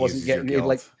 Like when I wasn't getting it,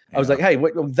 like I was like, hey,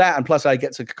 that, and plus I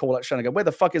get to call up Shannon and go, where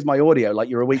the fuck is my audio? Like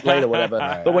you're a week late or whatever.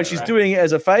 But when she's doing it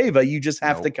as a favor, you just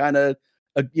have to kind of,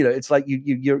 it's like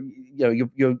you're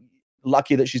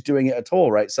lucky that she's doing it at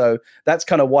all, right? So that's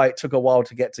kind of why it took a while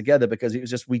to get together because it was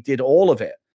just we did all of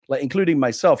it, like including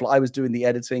myself. Like I was doing the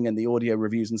editing and the audio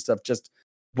reviews and stuff just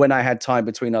when I had time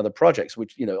between other projects,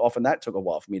 which, often that took a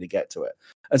while for me to get to it.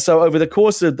 And so over the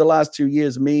course of the last 2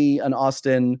 years, me and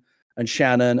Austin and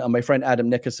Shannon and my friend Adam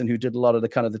Nickerson, who did a lot of the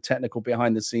kind of the technical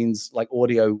behind the scenes, like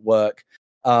audio work,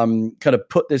 kind of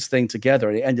put this thing together.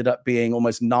 And it ended up being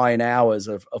almost 9 hours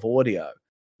of audio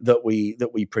that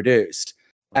we produced.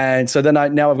 And so then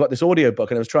now I've got this audio book,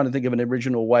 and I was trying to think of an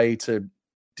original way to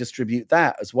distribute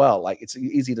that as well. Like it's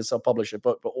easy to self-publish a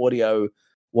book, but audio,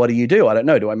 what do you do? I don't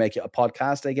know. Do I make it a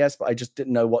podcast, I guess? But I just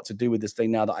didn't know what to do with this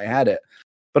thing now that I had it.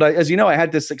 But as you know, I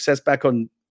had this success back on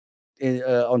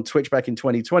Twitch back in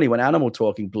 2020 when Animal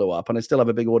Talking blew up, and I still have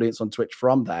a big audience on Twitch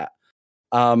from that.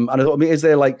 And I thought, is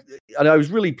there and I was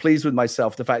really pleased with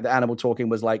myself, the fact that Animal Talking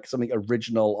was like something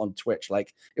original on Twitch.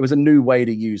 Like it was a new way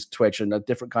to use Twitch and a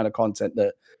different kind of content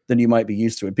than you might be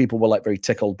used to. And people were like very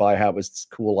tickled by how it was this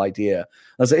cool idea.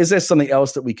 I was like, is there something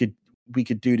else that we could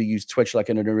do to use Twitch like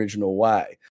in an original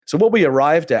way? So what we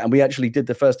arrived at, and we actually did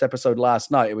the first episode last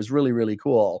night, it was really, really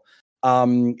cool,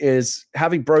 is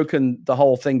having broken the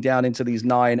whole thing down into these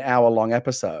 9-hour-long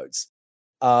episodes.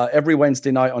 Every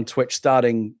Wednesday night on Twitch,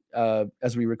 starting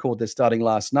as we record this, starting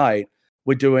last night,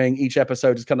 we're doing each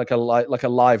episode is kind of like a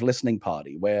live listening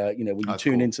party where, you know, when you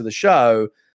tune into the show,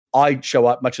 I show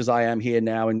up much as I am here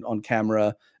now on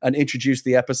camera and introduce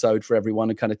the episode for everyone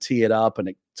and kind of tee it up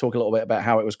and talk a little bit about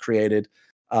how it was created,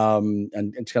 and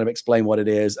to kind of explain what it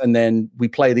is. And then we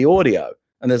play the audio,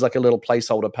 and there's like a little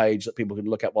placeholder page that people can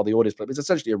look at while the audio is playing. It's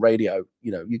essentially a radio.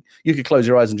 You know, you could close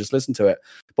your eyes and just listen to it.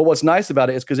 But what's nice about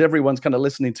it is because everyone's kind of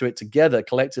listening to it together,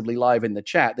 collectively live in the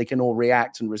chat, they can all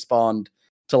react and respond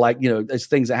to, like, you know, as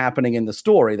things are happening in the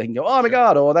story. They can go, oh my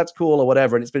God, or that's cool, or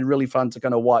whatever. And it's been really fun to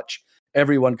kind of watch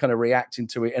everyone kind of reacting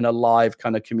to it in a live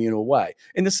kind of communal way,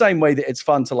 in the same way that it's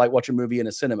fun to like watch a movie in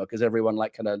a cinema because everyone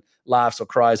like kind of laughs or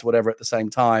cries, whatever, at the same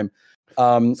time.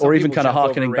 Or even kind of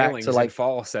harkening back to like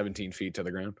fall 17 feet to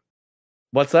the ground.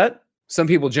 What's that? Some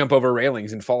people jump over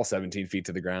railings and fall 17 feet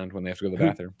to the ground when they have to go to the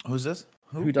bathroom. Who's this?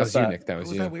 Who does that? You, Nick. That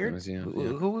was you. That weird? That was you.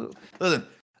 Who? Listen,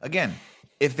 again,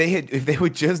 if they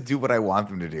would just do what I want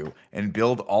them to do and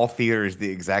build all theaters the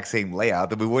exact same layout,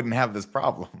 then we wouldn't have this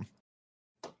problem.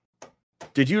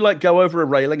 Did you like go over a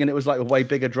railing and it was like a way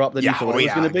bigger drop than you thought it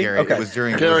was going to be? Gary, okay. It was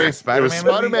during Spider-Man. It was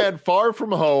Spider-Man Far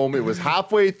From Home. It was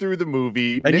halfway through the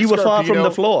movie. And Nick you were far from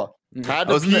the floor. Had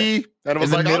to pee, and I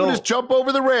was like, I'm going to just jump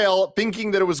over the rail,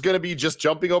 thinking that it was going to be just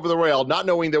jumping over the rail, not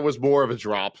knowing there was more of a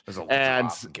drop. And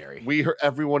Gary, we heard,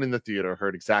 everyone in the theater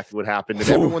heard exactly what happened, and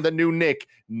everyone that knew Nick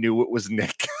knew it was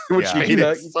Nick, which made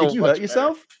it so Did you hurt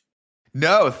yourself?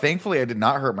 No, thankfully I did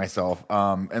not hurt myself,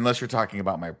 unless you're talking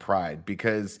about my pride,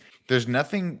 because there's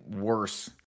nothing worse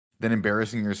than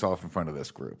embarrassing yourself in front of this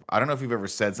group. I don't know if you've ever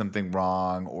said something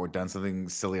wrong or done something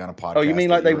silly on a podcast. Oh, you mean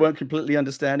like they weren't completely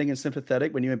understanding and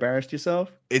sympathetic when you embarrassed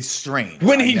yourself? It's strange.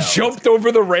 When he jumped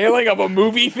over the railing of a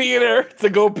movie theater to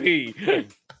go pee.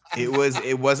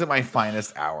 It wasn't my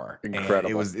finest hour.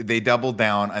 Incredible. And they doubled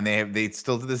down, and they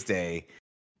still to this day,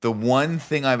 the one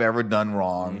thing I've ever done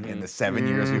wrong in the 7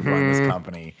 years we've run this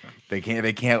company, they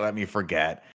can't let me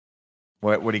forget.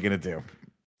 What are you gonna do?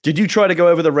 Did you try to go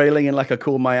over the railing in like a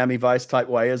cool Miami Vice type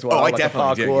way as well? Oh, like I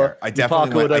definitely did. Yeah. I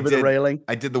definitely parkoured over the railing.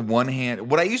 I did the one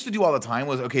hand. What I used to do all the time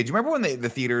was, okay, do you remember when the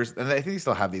theaters, and I think they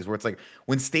still have these, where it's like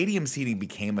when stadium seating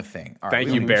became a thing. Thank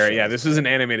you, Barry. Yeah, this was an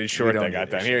animated short that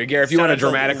got done. Here, Gary, if you want a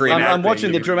dramatic reenactment. I'm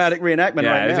watching the dramatic reenactment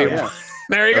right now. Yeah.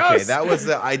 There he goes. Okay, that was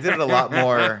I did it a lot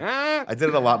more. I did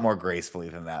it a lot more gracefully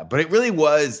than that, but it really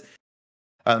was.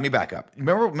 Let me back up.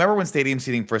 Remember when stadium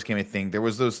seating first came a thing? There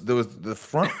was the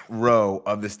front row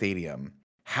of the stadium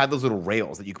had those little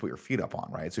rails that you could put your feet up on,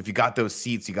 right? So if you got those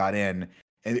seats, you got in,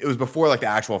 and it was before like the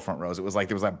actual front rows. It was like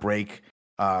there was that break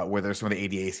where there's some of the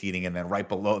ADA seating, and then right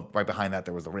behind that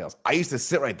there was the rails. I used to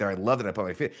sit right there. I loved it. I put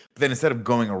my feet, but then instead of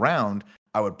going around,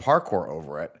 I would parkour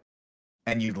over it,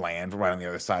 and you'd land right on the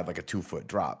other side like a 2-foot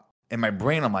drop. In my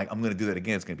brain, I'm like, I'm going to do that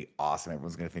again. It's going to be awesome.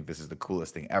 Everyone's going to think this is the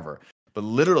coolest thing ever. But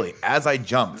literally, as I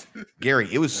jumped, Gary,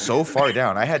 it was so far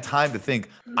down. I had time to think.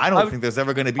 I don't think there's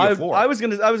ever going to be a floor. I was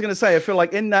gonna say. I feel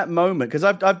like in that moment, because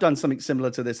I've done something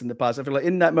similar to this in the past. I feel like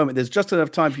in that moment, there's just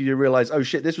enough time for you to realize, oh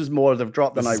shit, this was more of a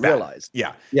drop than I realized.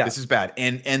 Yeah, this is bad.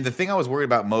 And the thing I was worried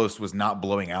about most was not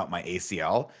blowing out my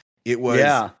ACL. It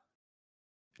was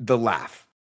the laugh,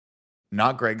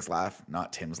 not Greg's laugh,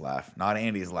 not Tim's laugh, not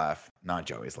Andy's laugh, not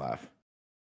Joey's laugh,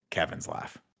 Kevin's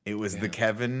laugh. It was the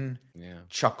Kevin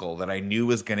chuckle that I knew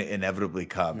was going to inevitably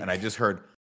come. And I just heard,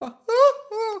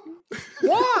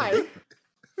 why?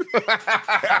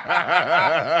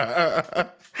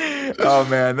 Oh,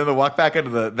 man. Then the walk back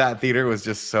into that theater was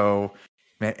just so,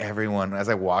 man, everyone, as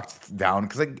I walked down,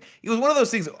 because it was one of those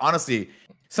things, honestly,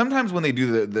 sometimes when they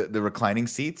do the reclining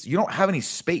seats, you don't have any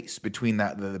space between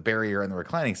the barrier and the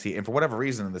reclining seat. And for whatever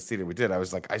reason in the theater we did, I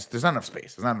was like, there's not enough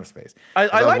space. There's not enough space.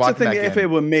 I like to think if it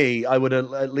were me, I would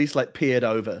have at least like peered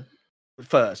over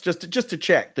first, just to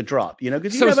check the drop,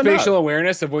 because some spatial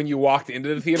awareness of when you walked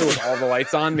into the theater with all the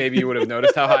lights on, maybe you would have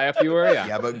noticed how high up you were.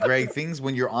 Yeah, but Greg, things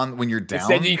when you're down.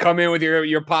 Instead, you come in with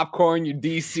your popcorn, your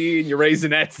DC, and your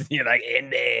Raisinets, and you're like,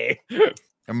 Indy.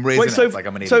 I'm raising like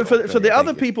I'm an so for the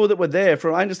other people that were there,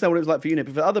 I understand what it was like for you, Nick,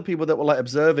 but for other people that were like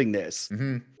observing this,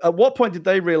 at what point did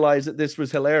they realize that this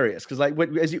was hilarious? Because like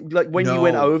when you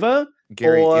went over,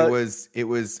 Gary, it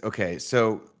was okay.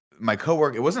 So my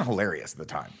coworker, it wasn't hilarious at the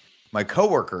time. My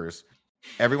coworkers,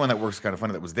 everyone that works Kind of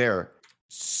Funny that was there,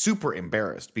 super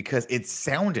embarrassed because it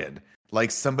sounded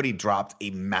like somebody dropped a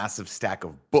massive stack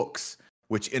of books,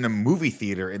 which in a movie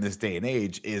theater in this day and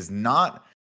age is not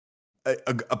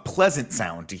a pleasant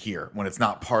sound to hear when it's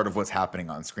not part of what's happening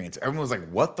on screen. So everyone was like,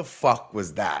 what the fuck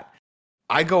was that?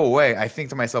 I go away. I think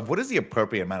to myself, what is the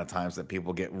appropriate amount of times that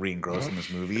people get re-engrossed in this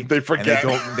movie? They forget.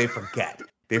 And they forget.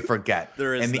 They forget.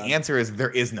 There is and none. The answer is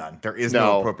there is none. There is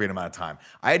no appropriate amount of time.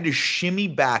 I had to shimmy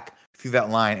back through that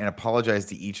line and apologize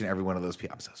to each and every one of those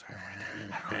people. I'm so sorry.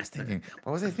 I was thinking.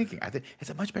 What was I thinking? I think it's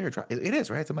a much bigger drop. It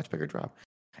is, right? It's a much bigger drop.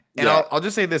 And I'll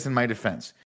just say this in my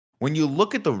defense. When you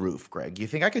look at the roof, Greg, you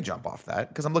think I could jump off that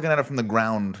because I'm looking at it from the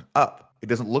ground up. It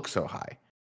doesn't look so high.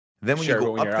 Then when you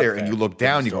go up there and you look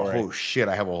down, you go, oh shit,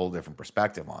 I have a whole different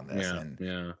perspective on this.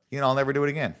 I'll never do it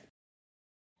again.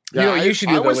 Yeah, you should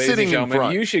do that, ladies and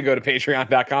gentlemen. You should go to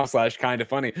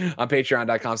patreon.com/kindafunny. On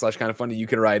patreon.com/kindafunny, you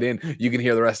can write in. You can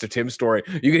hear the rest of Tim's story.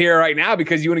 You can hear it right now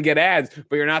because you want to get ads,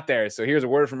 but you're not there. So here's a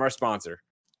word from our sponsor.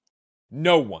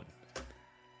 No one.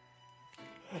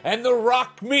 And The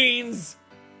Rock means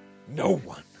no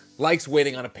one likes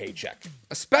waiting on a paycheck.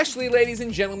 Especially, ladies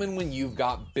and gentlemen, when you've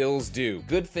got bills due.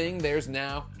 Good thing there's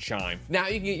now Chime. Now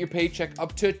you can get your paycheck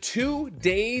up to 2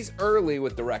 days early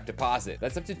with direct deposit.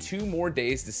 That's up to 2 more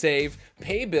days to save,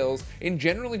 pay bills, and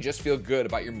generally just feel good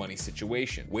about your money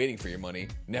situation. Waiting for your money,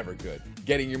 never good.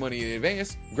 Getting your money in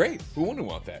advance, great. Who wouldn't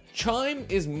want that? Chime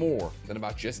is more than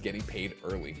about just getting paid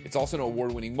early. It's also an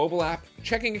award-winning mobile app,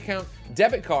 checking account,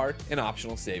 debit card, and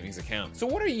optional savings account. So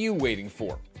what are you waiting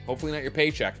for? Hopefully not your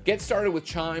paycheck. Get started with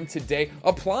Chime today.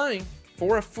 Applying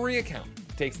for a free account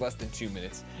takes less than 2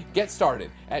 minutes. Get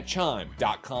started at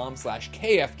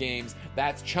chime.com/KFgames.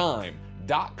 That's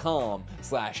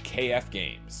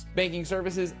chime.com/KFgames. Banking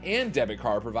services and debit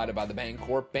card provided by the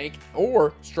Bancorp Bank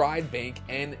or Stride Bank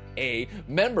N.A.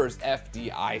 Members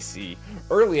FDIC.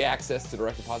 Early access to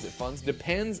direct deposit funds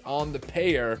depends on the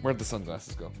payer. Where'd the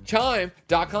sunglasses go?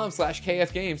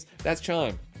 Chime.com/KFgames. That's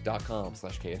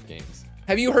chime.com/KFgames.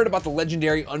 Have you heard about the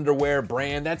legendary underwear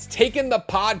brand that's taken the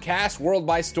podcast world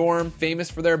by storm? Famous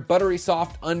for their buttery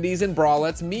soft undies and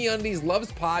bralettes, MeUndies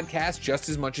loves podcasts just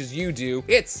as much as you do.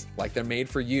 It's like they're made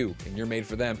for you, and you're made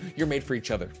for them. You're made for each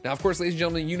other. Now, of course, ladies and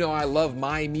gentlemen, you know I love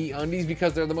my MeUndies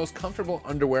because they're the most comfortable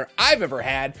underwear I've ever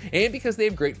had, and because they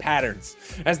have great patterns.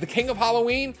 As the king of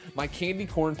Halloween, my candy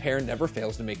corn pair never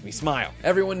fails to make me smile.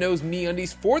 Everyone knows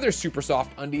MeUndies for their super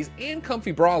soft undies and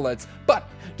comfy bralettes, but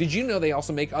did you know they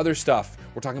also make other stuff?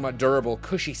 We're talking about durable,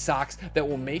 cushy socks that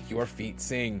will make your feet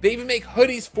sing. They even make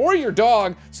hoodies for your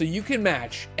dog so you can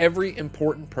match every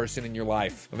important person in your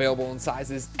life. Available in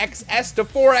sizes XS to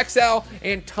 4XL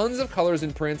and tons of colors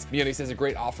and prints. MeUndies has a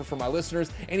great offer for my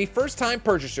listeners. Any first-time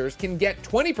purchasers can get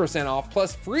 20% off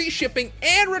plus free shipping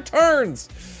and returns.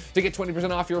 To get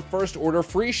 20% off your first order,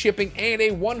 free shipping, and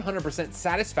a 100%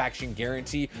 satisfaction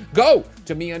guarantee, go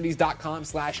to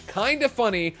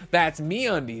MeUndies.com/kindafunny. That's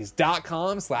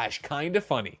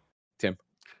MeUndies.com/kindafunny. Tim.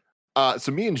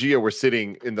 So me and Gia were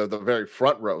sitting in the very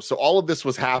front row. So all of this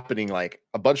was happening like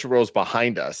a bunch of rows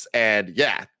behind us. And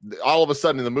yeah, all of a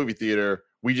sudden in the movie theater,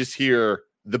 we just hear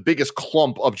the biggest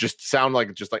clump of just sound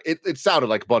like it sounded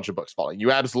like a bunch of books falling.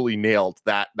 You absolutely nailed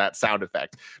that sound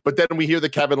effect. But then we hear the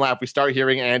Kevin laugh. We start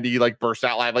hearing Andy like burst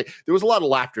out loud. Like there was a lot of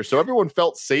laughter. So everyone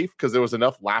felt safe because there was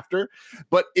enough laughter.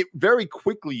 But it very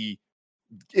quickly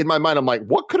in my mind, I'm like,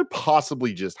 what could have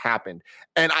possibly just happened?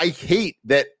 And I hate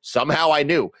that somehow I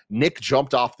knew Nick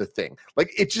jumped off the thing.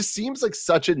 Like it just seems like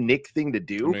such a Nick thing to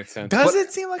do. That makes sense. Does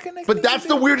it seem like a Nick? But that's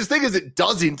the weirdest thing is it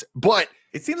doesn't. But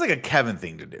it seems like a Kevin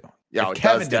thing to do. Yeah, if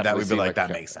Kevin did that, we'd be like,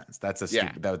 that makes sense. That's a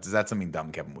stupid. That's something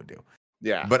dumb Kevin would do.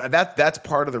 Yeah, but that's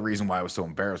part of the reason why I was so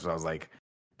embarrassed. I was like,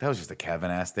 that was just a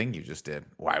Kevin ass thing you just did.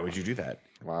 Why would you do that?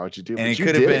 Why would you do? And it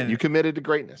could have been you committed to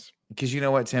greatness. Because you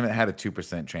know what, Tim, it had a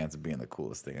 2% chance of being the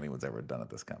coolest thing anyone's ever done at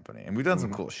this company, and we've done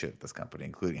some cool shit at this company,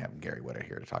 including having Gary Whitta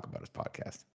here to talk about his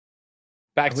podcast.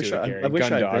 Back to Gary. I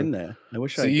wish I'd been there.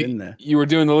 You were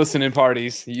doing the listening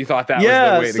parties. You thought that was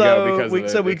the way to go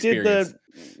because of the experience.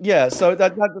 We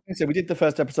did the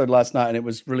first episode last night, and it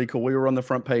was really cool. We were on the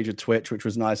front page of Twitch, which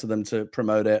was nice of them to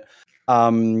promote it.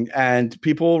 And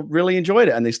people really enjoyed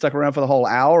it, and they stuck around for the whole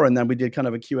hour. And then we did kind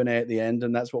of a Q&A at the end,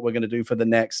 and that's what we're going to do for the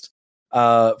next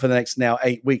now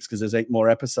 8 weeks, because there's 8 more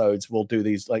episodes. We'll do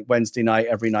these like Wednesday night,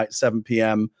 every night, 7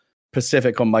 p.m.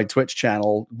 Pacific on my Twitch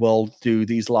channel. We'll do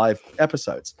these live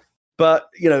episodes. But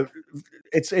you know,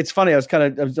 it's funny. I was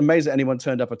amazed that anyone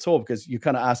turned up at all, because you're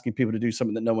kind of asking people to do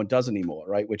something that no one does anymore,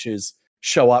 right? Which is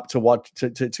show up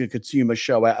to consume a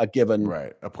show at a given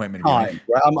appointment time.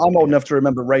 Right? I'm old enough to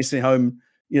remember racing home,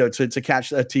 to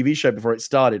catch a TV show before it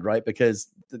started, right? Because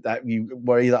that you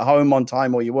were either home on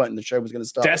time or you weren't, and the show was going to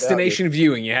start. Destination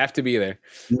viewing, you have to be there.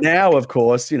 Now, of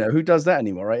course, who does that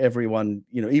anymore, right? Everyone,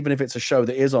 even if it's a show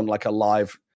that is on like a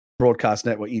live broadcast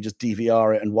network, you just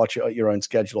DVR it and watch it at your own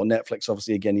schedule. Or Netflix,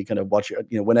 obviously, again, you kind of watch it,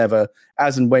 whenever,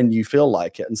 as and when you feel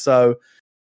like it. And so,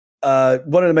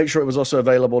 wanted to make sure it was also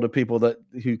available to people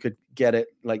who could get it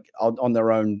like on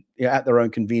their own, at their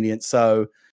own convenience. So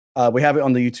we have it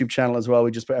on the YouTube channel as well. We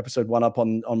just put episode 1 up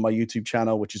on my YouTube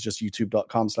channel, which is just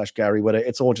youtube.com/Gary Whitta.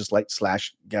 It's all just like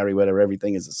 /Gary Whitta.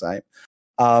 Everything is the same.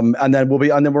 And then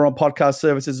we're on podcast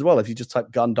services as well. If you just type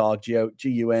Gundog,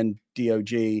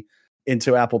 GUNDOG,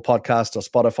 into Apple Podcast or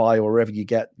Spotify or wherever you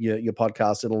get your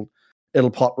podcast,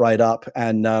 it'll pop right up.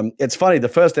 And it's funny, the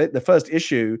first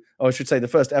issue, or I should say the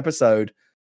first episode,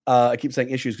 I keep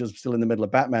saying issues because I'm still in the middle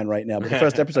of Batman right now, but the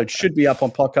first episode should be up on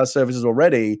podcast services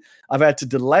already. I've had to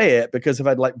delay it because I've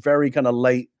had like very kind of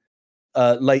late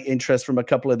interest from a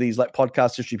couple of these like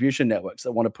podcast distribution networks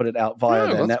that want to put it out via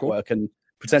their network and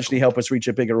potentially help us reach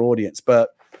a bigger audience. But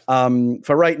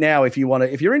for right now, if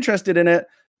you're interested in it,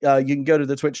 you can go to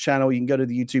the Twitch channel, you can go to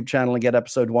the YouTube channel and get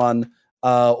episode 1,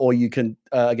 or you can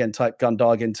again type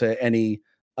Gundog into any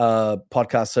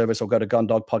podcast service or go to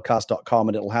gundogpodcast.com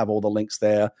and it'll have all the links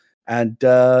there. And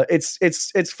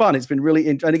it's fun. It's been really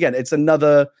and again, it's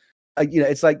another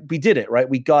it's like we did it, right?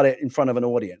 We got it in front of an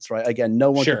audience, right? Again,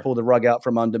 no one can pull the rug out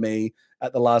from under me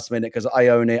at the last minute because I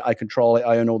own it, I control it,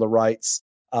 I own all the rights.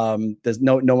 There's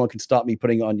no one can stop me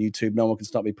putting it on YouTube. No one can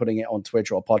stop me putting it on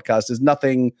Twitch or podcast. There's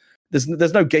nothing. There's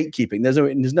no gatekeeping. There's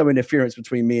no interference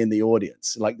between me and the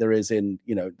audience like there is in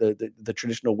the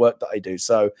traditional work that I do.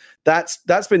 So that's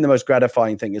been the most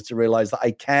gratifying thing, is to realize that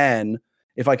I can,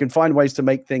 if I can find ways to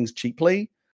make things cheaply,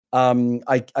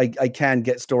 I can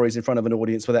get stories in front of an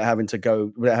audience without having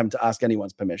to ask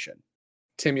anyone's permission.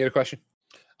 Tim, you had a question?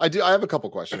 I do. I have a couple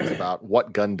questions about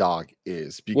what Gundog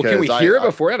is. Because can we hear it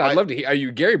before it? I'd love to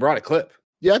hear. Gary brought a clip.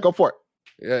 Yeah, go for it.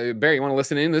 Barry, you want to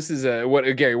listen in? This is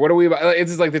Gary. What are we about? This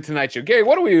is like the Tonight Show. Gary,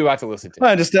 what are we about to listen to?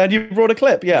 I understand you brought a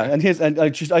clip, yeah. And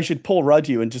I should Paul Rudd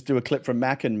you and just do a clip from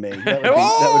Mac and Me. That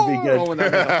would be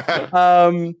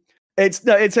good. It's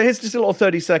just a little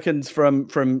 30 seconds from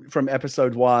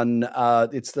episode 1.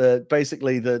 It's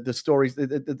basically the stories.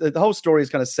 The whole story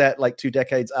is kind of set like 2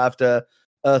 decades after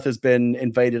Earth has been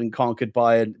invaded and conquered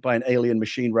by an alien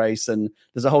machine race, and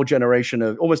there's a whole generation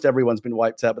of almost everyone's been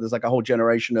wiped out, but there's like a whole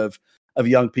generation of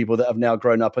young people that have now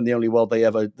grown up, and the only world they've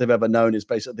ever known is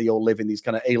basically they all live in these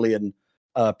kind of alien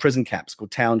prison camps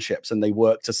called townships, and they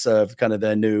work to serve kind of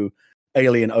their new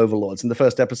alien overlords. And the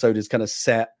first episode is kind of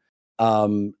set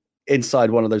inside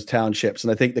one of those townships,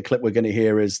 and I think the clip we're going to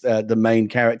hear is the main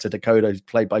character Dakota, who's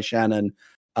played by Shannon,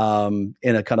 in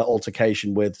a kind of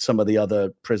altercation with some of the other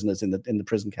prisoners in the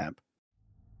prison camp.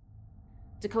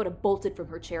 Dakota bolted from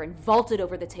her chair and vaulted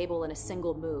over the table in a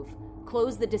single move,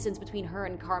 closed the distance between her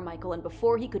and Carmichael, and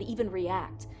before he could even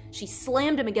react, she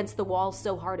slammed him against the wall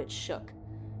so hard it shook.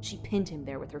 She pinned him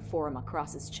there with her forearm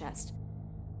across his chest.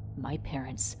 "My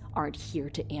parents aren't here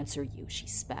to answer you," she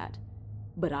spat,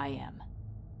 "but I am.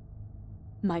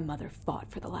 My mother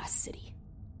fought for the last city.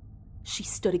 She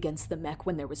stood against the mech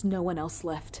when there was no one else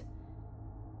left.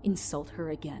 Insult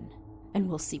her again, and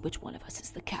we'll see which one of us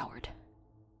is the coward."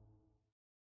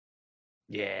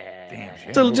 Yeah.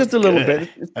 Damn, so just a little bit.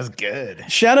 That's good.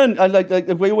 Shannon, like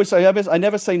we always say, I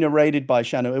never say narrated by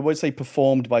Shannon. I always say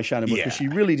performed by Shannon, because she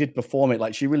really did perform it.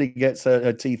 Like she really gets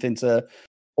her teeth into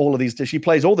all of these. She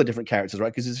plays all the different characters,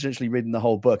 right? Because it's essentially reading the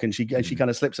whole book, and she kind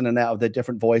of slips in and out of their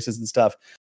different voices and stuff.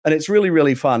 And it's really,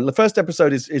 really fun. The first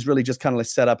episode is really just kind of like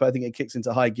set up. I think it kicks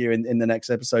into high gear in the next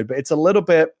episode, but it's a little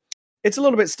bit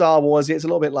Star Warsy. It's a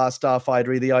little bit Last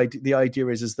Starfighter. The idea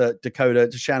is that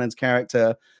Dakota, Shannon's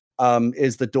character,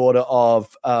 is the daughter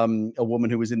of a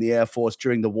woman who was in the Air Force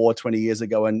during the war 20 years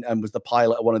ago and was the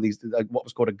pilot of one of these, what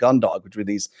was called a Gundog, which were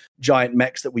these giant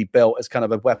mechs that we built as kind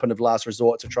of a weapon of last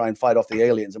resort to try and fight off the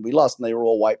aliens. And we lost and they were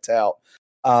all wiped out.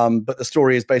 But the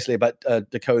story is basically about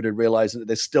Dakota realizing that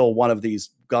there's still one of these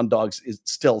Gundogs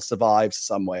still survives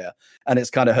somewhere. And it's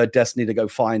kind of her destiny to go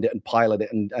find it and pilot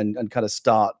it and kind of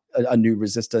start a new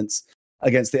resistance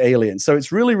against the aliens. So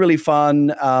it's really, really fun.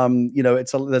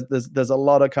 There's a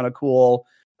lot of kind of cool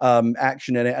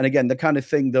action in it. And again, the kind of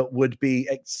thing that would be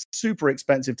super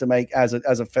expensive to make as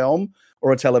a film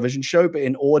or a television show, but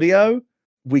in audio,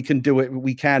 we can do it.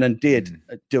 We can and did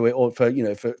do it all for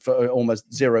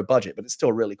almost zero budget, but it's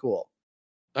still really cool.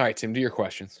 All right, Tim, do your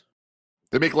questions.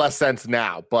 They make less sense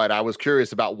now, but I was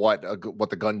curious about what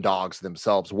the gun dogs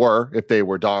themselves were. If they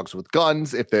were dogs with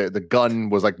guns, if the gun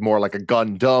was like more like a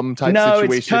Gundam type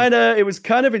situation. No, it was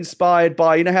kind of inspired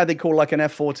by, you know how they call like an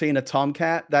F-14 a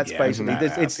Tomcat. That's basically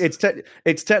this.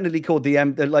 It's technically called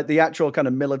the actual kind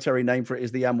of military name for it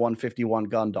is the M151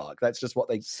 gun dog. That's just what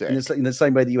they in the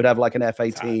same way that you would have like an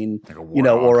F-18, like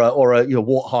or a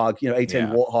Warthog,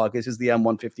 A-10 Warthog. This is the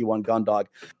M151 gun dog.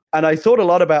 And I thought a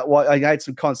lot about what I had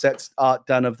some concept art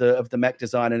done of the mech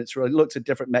design, and it's really looked at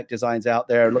different mech designs out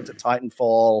there, looked at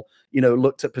Titanfall,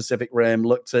 looked at Pacific Rim,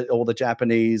 looked at all the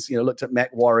Japanese, looked at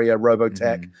Mech Warrior,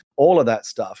 Robotech, all of that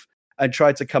stuff, and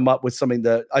tried to come up with something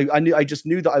that I just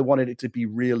knew that I wanted it to be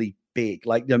really big.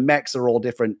 Like the mechs are all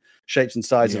different shapes and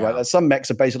sizes, right? Like some mechs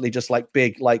are basically just like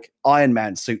big, like Iron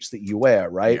Man suits that you wear,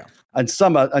 right? Yeah. And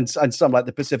some are, and some like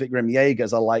the Pacific Rim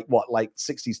Jaegers are like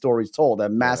 60 stories tall. They're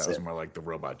massive. That was more like the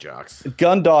robot jocks. A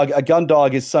gun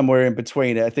dog is somewhere in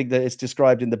between. I think that it's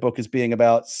described in the book as being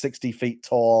about 60 feet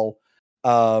tall,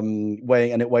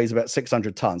 weighing, it weighs about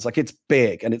 600 tons. Like it's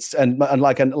big, and it's and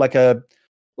like an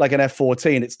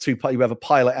F-14, it's two. You have a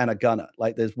pilot and a gunner.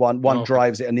 Like there's one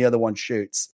drives it and the other one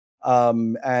shoots.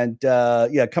 Coming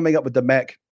up with the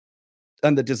mech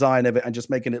and the design of it and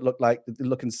just making it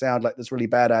look and sound like this really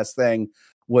badass thing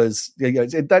was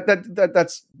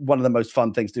that's one of the most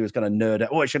fun things to do, is kind of nerd it.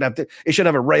 It should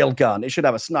have a rail gun, it should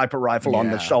have a sniper rifle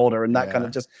on the shoulder, and that kind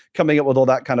of just coming up with all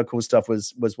that kind of cool stuff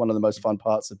was one of the most fun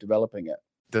parts of developing it.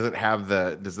 Does it have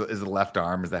is the left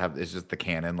arm, is just the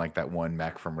cannon like that one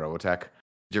mech from Robotech?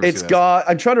 It's got,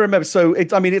 I'm trying to remember. So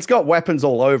it's got weapons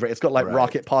all over it. It's got like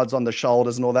rocket pods on the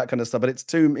shoulders and all that kind of stuff, but it's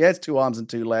two arms and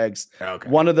two legs. Okay.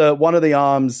 One of the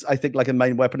arms, I think like a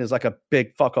main weapon is like a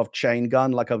big fuck off chain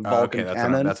gun, like a Vulcan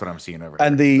cannon. That's what I'm seeing over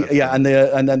and here. And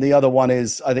then the other one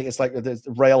is, I think it's like there's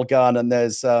the rail gun, and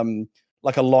there's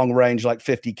like a long range, like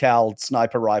 50 cal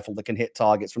sniper rifle that can hit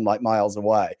targets from like miles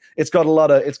away. It's got a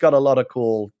lot of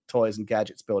cool toys and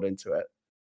gadgets built into it.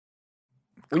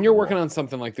 When you're working on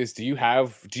something like this, do you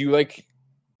like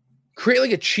create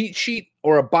like a cheat sheet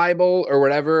or a Bible or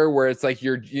whatever, where it's like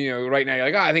you're right now you're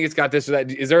like, I think it's got this or that?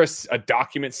 Is there a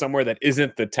document somewhere that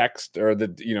isn't the text or the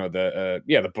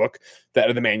book, that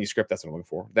or the manuscript? That's what I'm looking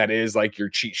for. That is like your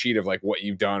cheat sheet of like what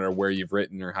you've done or where you've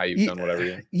written or how you've done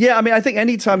whatever. Yeah, I mean, I think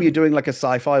anytime you're doing like a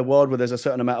sci-fi world where there's a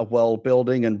certain amount of world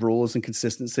building and rules and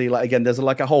consistency, like again, there's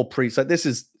like a whole like this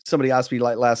is, somebody asked me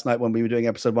like last night when we were doing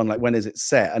episode 1, like when is it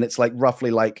set? And it's like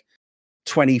roughly like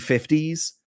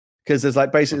 2050s. Because there's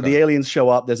like basically the aliens show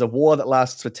up. There's a war that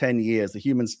lasts for 10 years. The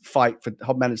humans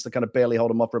manage to kind of barely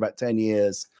hold them off for about 10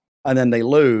 years. And then they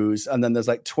lose. And then there's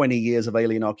like 20 years of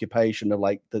alien occupation of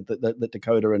like the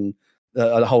Dakota and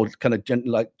a whole kind of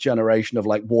generation of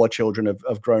like war children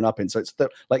have grown up in. So it's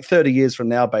like 30 years from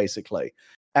now, basically.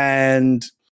 And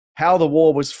how the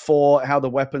war was fought, how the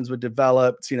weapons were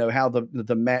developed, how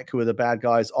the mech, who are the bad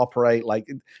guys, operate. Like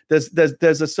there's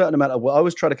a certain amount of, I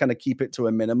always try to kind of keep it to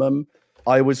a minimum.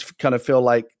 I always kind of feel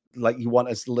like you want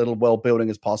as little world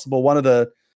building as possible. One of the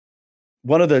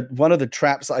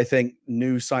traps I think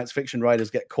new science fiction writers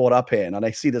get caught up in, and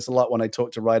I see this a lot when I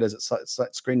talk to writers at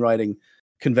screenwriting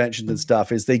conventions and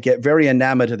stuff, is they get very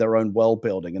enamored of their own world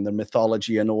building and the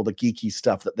mythology and all the geeky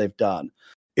stuff that they've done.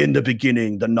 In the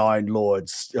beginning, the 9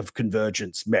 lords of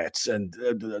convergence met, and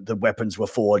the weapons were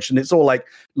forged, and it's all like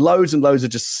loads and loads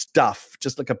of just stuff,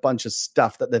 just like a bunch of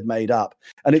stuff that they've made up,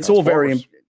 and it's all very.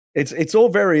 It's all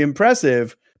very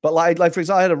impressive, but like for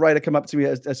example, I had a writer come up to me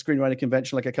at a screenwriting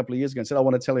convention like a couple of years ago and said, "I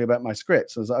want to tell you about my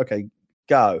script." So I was like, "Okay,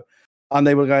 go." And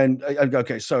they were going,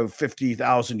 "Okay, so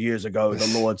 50,000 years ago,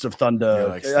 the Lords of Thunder."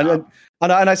 Like,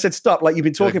 and I said, "Stop!" Like you've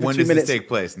been talking for 2 minutes. When does this take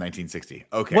place? 1960.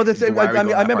 Okay. Well,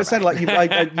 I remember saying like you've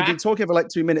been talking for like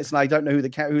 2 minutes, and I don't know who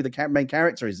the main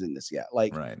character is in this yet.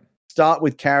 Like, start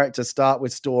with character, start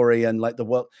with story, and like the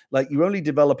world. Like you only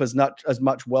develop as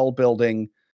much world building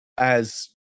as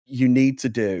you need to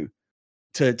do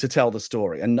to tell the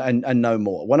story and no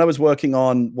more. When I was working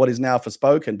on what is now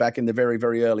Forspoken back in the very,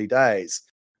 very early days,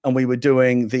 and we were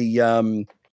doing the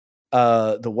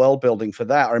world building for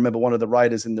that, I remember one of the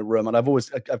writers in the room, and I've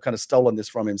kind of stolen this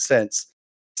from him since,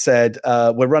 said,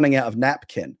 we're running out of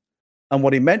napkin. And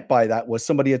what he meant by that was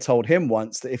somebody had told him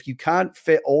once that if you can't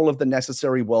fit all of the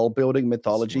necessary world building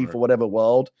mythology for whatever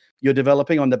world you're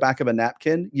developing on the back of a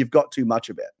napkin, you've got too much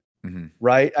of it. Mm-hmm.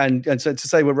 Right. And so to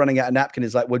say we're running out of napkin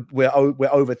is like we're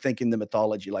overthinking the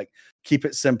mythology. Like keep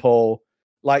it simple.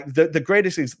 Like the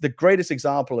greatest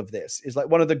example of this is like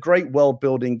one of the great world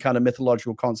building kind of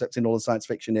mythological concepts in all the science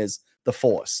fiction is the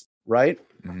Force. Right.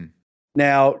 Mm-hmm.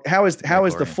 Now, how is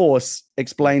the Force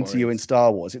explained to you in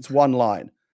Star Wars? It's one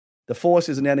line. The Force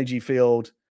is an energy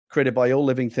field created by all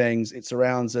living things. It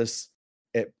surrounds us.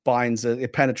 It binds us.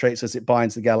 It penetrates us. It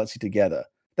binds the galaxy together.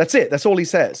 That's it. That's all he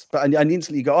says. But and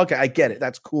instantly you go, okay, I get it.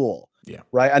 That's cool. Yeah.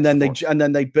 Right. And then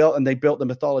they built the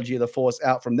mythology of the Force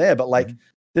out from there. But like,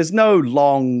 there's no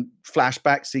long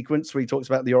flashback sequence where he talks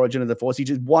about the origin of the Force. He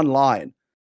just one line.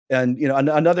 And you know,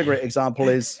 another great example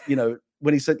is, you know,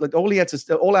 when he said, like,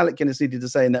 all Alec Guinness needed to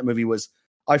say in that movie was,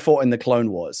 "I fought in the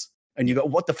Clone Wars," and you go,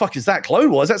 "What the fuck is that?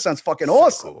 Clone Wars? That sounds fucking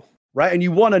awesome." Cool. Right. And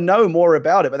you want to know more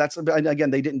about it, but that's,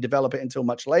 again, they didn't develop it until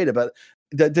much later. But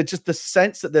just the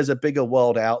sense that there's a bigger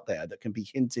world out there that can be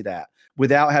hinted at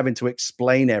without having to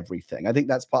explain everything. I think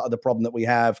that's part of the problem that we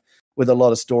have with a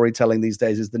lot of storytelling these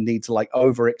days, is the need to like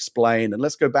over explain and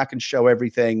let's go back and show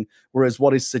everything. Whereas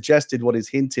what is suggested, what is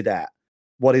hinted at,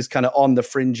 what is kind of on the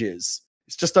fringes,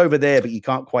 it's just over there, but you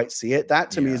can't quite see it. That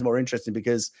to me is more interesting,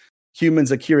 because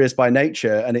humans are curious by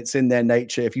nature, and it's in their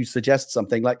nature. If you suggest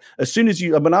something, like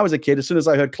when I was a kid, as soon as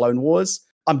I heard Clone Wars,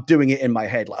 I'm doing it in my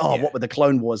head. Like, what were the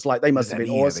Clone Wars like? They must have been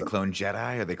awesome. Are they clone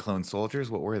Jedi? Are they clone soldiers?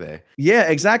 What were they? Yeah,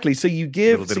 exactly. So you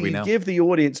give the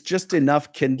audience just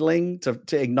enough kindling to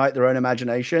ignite their own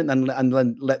imagination, and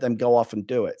then let them go off and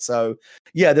do it. So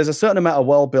yeah, there's a certain amount of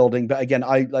world building. But again,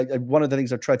 one of the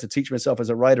things I've tried to teach myself as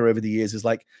a writer over the years is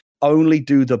like, only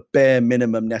do the bare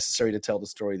minimum necessary to tell the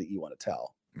story that you want to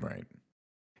tell. Right.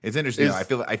 It's interesting. I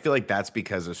feel like that's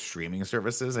because of streaming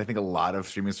services. I think a lot of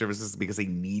streaming services, because they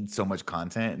need so much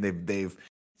content, and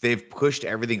they've pushed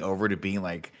everything over to being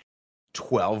like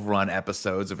 12 run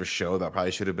episodes of a show that probably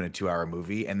should have been a 2-hour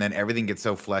movie, and then everything gets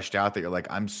so fleshed out that you're like,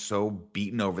 I'm so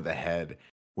beaten over the head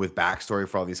with backstory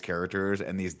for all these characters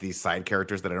and these side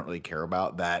characters that I don't really care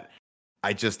about, that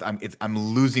I'm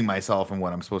losing myself in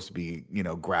what I'm supposed to be, you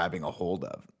know, grabbing a hold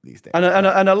of these days.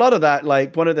 And a lot of that,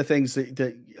 like, one of the things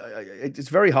that it's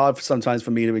very hard sometimes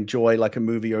for me to enjoy like a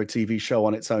movie or a TV show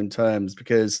on its own terms,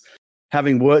 because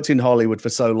having worked in Hollywood for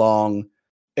so long,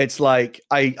 it's like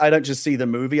I don't just see the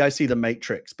movie, I see the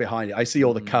matrix behind it. I see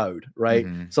all the code, right?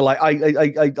 So like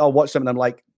I'll watch something and I'm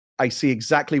like, I see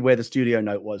exactly where the studio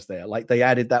note was there. Like they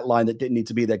added that line that didn't need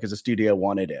to be there because the studio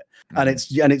wanted it. And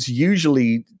it's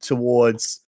usually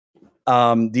towards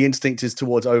the instinct is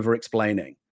towards over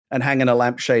explaining and hanging a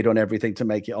lampshade on everything to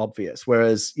make it obvious.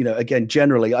 Whereas, you know, again,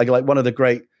 generally, I like one of the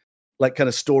great like kind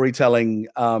of storytelling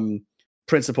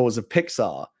principles of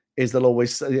Pixar is they'll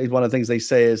always, one of the things they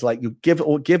say is like, you give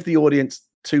the audience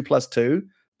 2 + 2,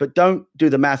 but don't do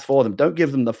the math for them. Don't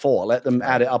give them the 4. Let them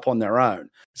add it up on their own.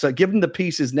 So give them the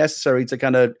pieces necessary to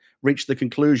kind of reach the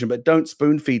conclusion, but don't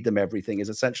spoon feed them everything is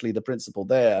essentially the principle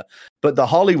there. But the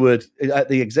Hollywood at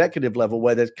the executive level,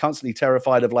 where they're constantly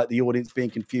terrified of like the audience being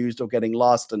confused or getting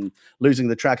lost and losing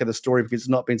the track of the story because it's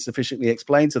not been sufficiently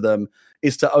explained to them,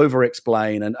 is to over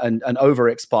explain and over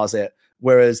exposit.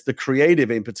 Whereas the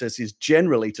creative impetus is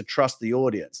generally to trust the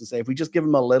audience and say, if we just give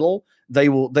them a little, they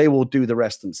will do the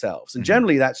rest themselves. And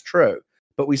generally that's true,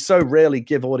 but we so rarely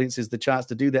give audiences the chance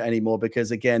to do that anymore,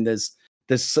 because again, there's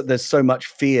so much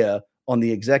fear on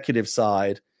the executive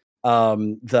side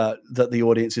that the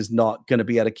audience is not going to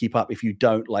be able to keep up if you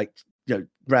don't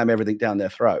ram everything down their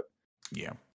throat.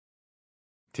 Yeah.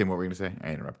 Tim, what were you going to say?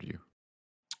 I interrupted you.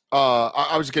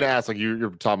 I was just going to ask, like, you're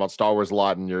talking about Star Wars a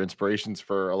lot and your inspirations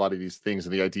for a lot of these things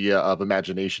and the idea of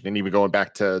imagination, and even going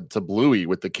back to Bluey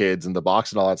with the kids and the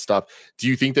box and all that stuff. Do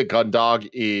you think that Gundog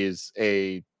is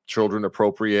a children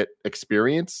appropriate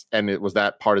experience? And was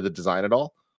that part of the design at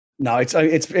all? No,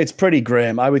 it's pretty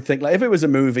grim. I would think, like, if it was a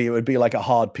movie, it would be like a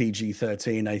hard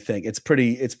PG-13. I think it's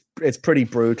pretty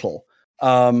brutal.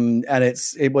 And I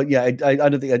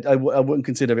don't think I wouldn't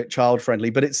consider it child friendly,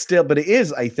 but it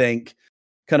is, I think,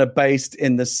 kind of based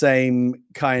in the same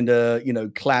kind of, you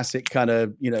know, classic kind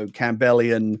of, you know,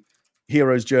 Campbellian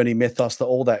hero's journey mythos that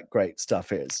all that great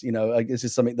stuff is. You know, this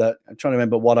is something that I'm trying to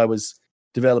remember what I was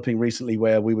developing recently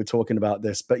where we were talking about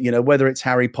this, but, you know, whether it's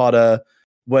Harry Potter,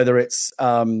 whether it's,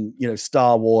 you know,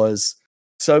 Star Wars,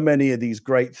 so many of these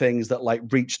great things that like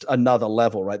reached another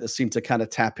level, right? That seem to kind of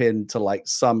tap into like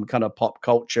some kind of pop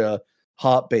culture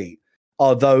heartbeat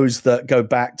are those that go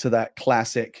back to that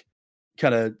classic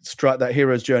kind of that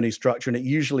hero's journey structure. And it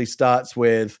usually starts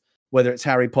with whether it's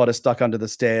Harry Potter stuck under the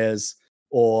stairs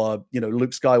or, you know,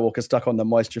 Luke Skywalker stuck on the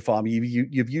moisture farm.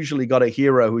 You've usually got a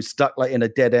hero who's stuck like in a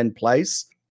dead end place,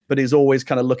 but is always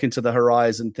kind of looking to the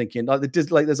horizon thinking like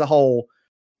there's a whole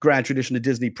grand tradition of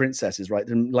Disney princesses, right?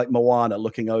 Like Moana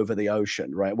looking over the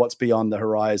ocean, right? What's beyond the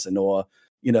horizon? Or,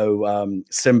 you know,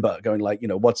 Simba going like, you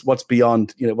know, what's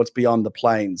beyond, you know, what's beyond the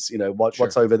plains, you know,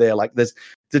 what's over there? Like there's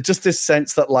just this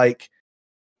sense that like,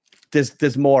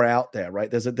 there's more out there, right?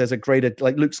 There's a greater,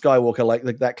 like Luke Skywalker,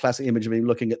 like that classic image of him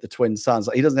looking at the twin suns.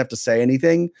 Like, he doesn't have to say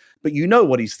anything, but you know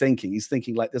what he's thinking. He's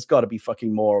thinking like, there's got to be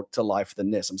fucking more to life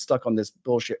than this. I'm stuck on this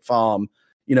bullshit farm,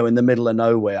 you know, in the middle of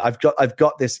nowhere. I've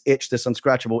got this itch, this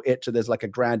unscratchable itch. There's like a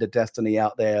grander destiny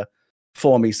out there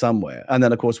for me somewhere. And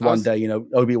then of course one day, you know,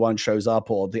 Obi-Wan shows up,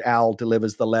 or the owl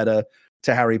delivers the letter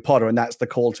to Harry Potter, and that's the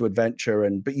call to adventure.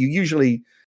 But you usually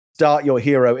start your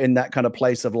hero in that kind of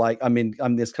place of like, I'm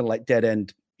this kind of like dead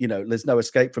end, you know, there's no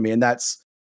escape for me. And that's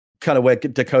kind of where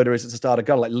Dakota is at the start of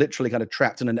God, like literally kind of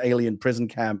trapped in an alien prison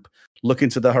camp, looking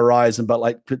to the horizon, but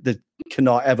like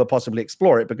cannot ever possibly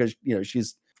explore it because, you know,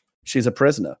 she's a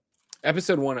prisoner.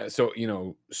 Episode 1, so, you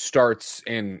know, starts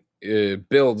and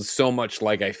builds so much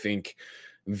like, I think,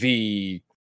 the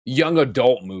young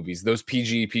adult movies, those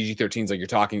PG-13s like you're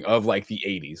talking of, like the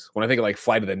 80s. When I think of like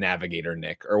Flight of the Navigator,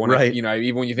 Nick, or when I, you know,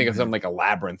 even when you think of something like a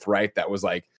Labyrinth, right? That was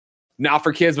like not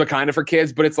for kids, but kind of for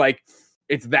kids. But it's like,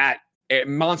 it's that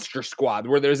Monster Squad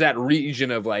where there's that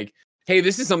region of like, hey,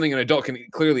 this is something an adult can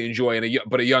clearly enjoy,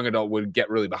 but a young adult would get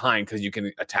really behind because you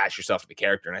can attach yourself to the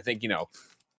character. And I think, you know,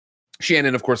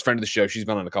 Shannon, of course, friend of the show, she's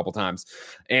been on a couple times,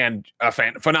 and a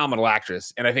phenomenal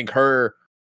actress. And I think her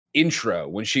intro,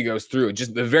 when she goes through it,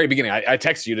 just the very beginning, I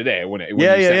texted you today when you sent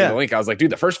me the link. I was like,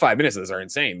 dude, the first 5 minutes of this are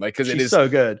insane. Like, because it is so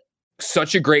good.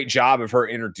 Such a great job of her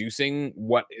introducing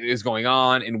what is going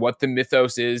on and what the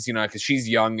mythos is, you know, because she's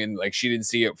young and like she didn't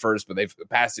see it first, but they've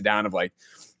passed it down of like,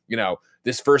 you know,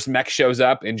 this first mech shows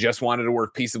up and just wanted to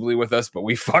work peaceably with us, but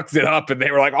we fucked it up. And they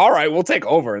were like, all right, we'll take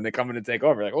over. And they come in and take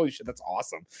over. Like, holy shit, that's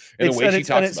awesome. And the way she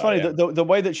talks it's funny, the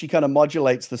way that she kind of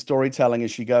modulates the storytelling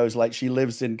as she goes, like she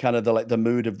lives in kind of the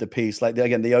mood of the piece. Like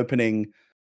the opening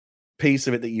piece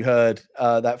of it that you heard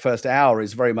that first hour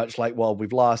is very much like, well,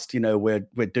 we've lost, you know,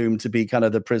 we're doomed to be kind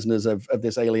of the prisoners of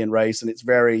this alien race. And it's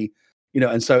very, you know,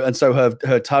 and so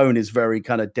her tone is very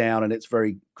kind of down and it's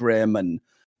very grim, and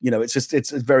you know, it's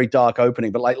a very dark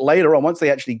opening. But like later on, once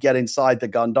they actually get inside the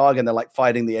Gundog and they're like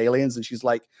fighting the aliens, and she's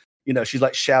like, you know, she's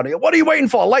like shouting, "What are you waiting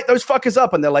for? Light those fuckers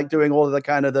up!" And they're like doing all of the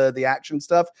kind of the action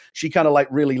stuff. She kind of like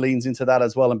really leans into that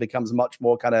as well and becomes much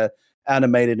more kind of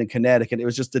animated and kinetic. And it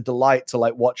was just a delight to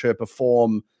like watch her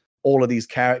perform all of these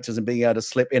characters and being able to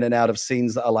slip in and out of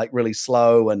scenes that are like really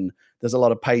slow, and there's a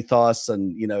lot of pathos,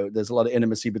 and you know, there's a lot of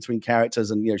intimacy between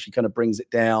characters, and you know, she kind of brings it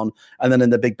down. And then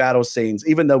in the big battle scenes,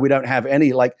 even though we don't have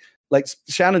any like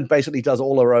Shannon basically does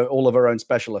all of her own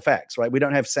special effects, right? We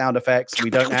don't have sound effects, we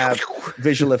don't have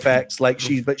visual effects,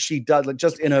 but she does, like,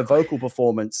 just in her vocal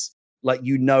performance, like,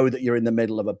 you know that you're in the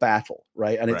middle of a battle,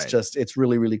 right? And it's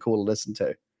really, really cool to listen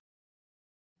to.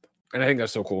 And I think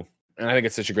that's so cool. And I think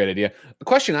it's such a great idea. The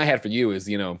question I had for you is,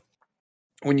 you know,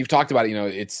 when you've talked about it, you know,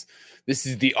 this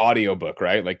is the audio book,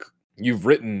 right? Like, you've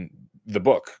written the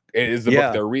book. It is the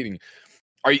book they're reading.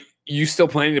 Are you still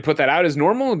planning to put that out as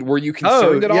normal? Were you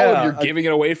concerned at all if you're giving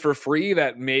it away for free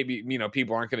that maybe, you know,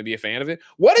 people aren't going to be a fan of it?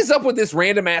 What is up with this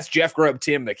random ass Jeff Grubb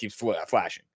Tim that keeps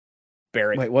flashing?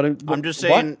 Barrett. Wait, what I'm just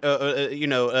saying, you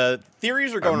know,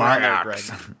 theories are going around there, Greg.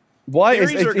 Why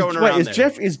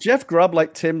is Jeff Grubb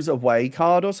like Tim's away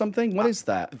card or something? What is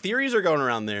that? Theories are going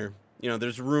around there. You know,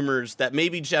 there's rumors that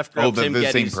maybe Jeff Grubb and Tim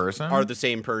Gettys are the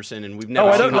same person, and we've never.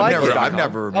 I don't like it. I've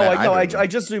never. I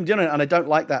just zoomed in on it, and I don't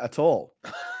like that at all.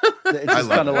 It's just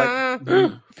kind of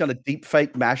like kind of deep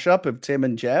fake mashup of Tim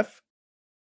and Jeff.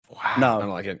 Wow, no, I don't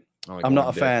like it. I'm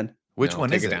not a fan. Which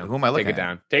one is it? Who am I looking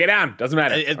at? Take it down. Doesn't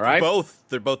matter. All right? Both.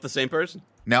 They're both the same person.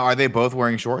 Now, are they both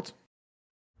wearing shorts?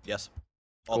 Yes.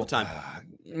 All the time.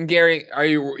 Gary,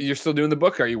 you're still doing the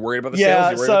book? Are you worried about the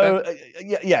sales?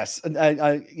 Yes,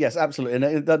 yes, absolutely.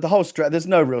 And the whole there's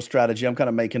no real strategy. I'm kind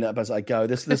of making it up as I go.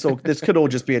 This could all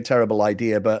just be a terrible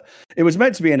idea, but it was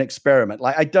meant to be an experiment.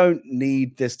 Like, I don't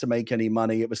need this to make any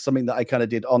money. It was something that I kind of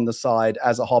did on the side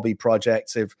as a hobby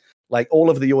project. If like all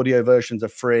of the audio versions are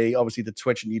free, obviously the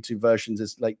Twitch and YouTube versions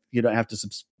is like you don't have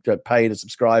to pay to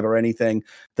subscribe or anything.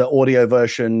 The audio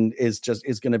version is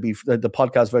going to be the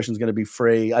podcast version is going to be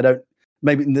free.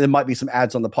 Maybe there might be some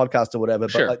ads on the podcast or whatever,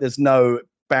 but like there's no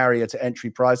barrier to entry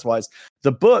price wise.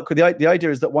 The book, the idea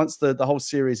is that once the whole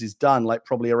series is done, like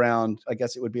probably around, I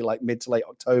guess it would be like mid to late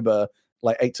October,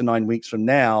 like 8 to 9 weeks from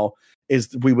now,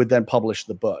 is we would then publish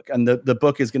the book. And the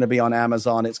book is going to be on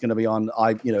Amazon. It's going to be on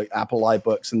Apple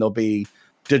iBooks, and there'll be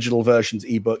digital versions,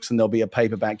 ebooks, and there'll be a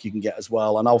paperback you can get as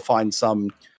well. And I'll find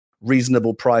some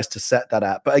reasonable price to set that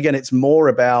at. But again, it's more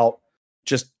about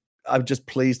I'm just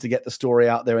pleased to get the story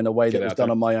out there in a way that was done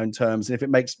on my own terms. And if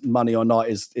it makes money or not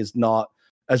is not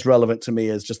as relevant to me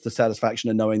as just the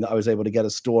satisfaction of knowing that I was able to get a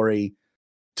story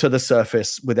to the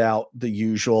surface without the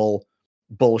usual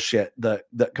bullshit that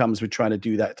comes with trying to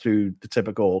do that through the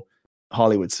typical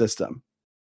Hollywood system.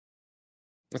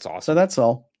 That's awesome. So that's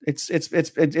all. It's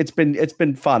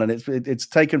been fun, and it's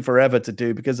taken forever to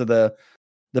do because of the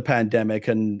pandemic,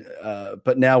 and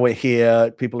but now we're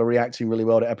here. People are reacting really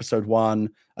well to episode 1.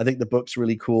 I think the book's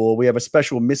really cool. We have a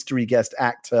special mystery guest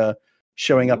actor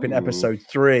showing up in episode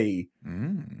 3.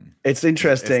 It's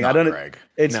interesting. I don't know.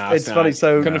 It's funny.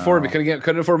 So couldn't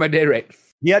afford my day rate.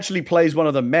 He actually plays one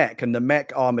of the mech, and the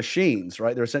mech are machines,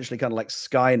 right? They're essentially kind of like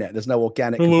Skynet. There's no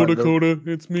organic. Hello, Dakota.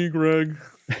 It's me, Greg.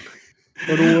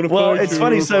 I don't want to well, it's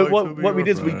funny. So what we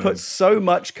did is we put so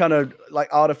much kind of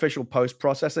like artificial post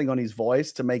processing on his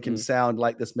voice to make him sound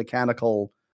like this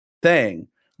mechanical thing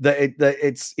that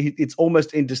it's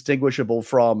almost indistinguishable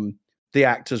from the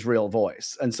actor's real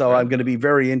voice. And so I'm going to be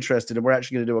very interested, and we're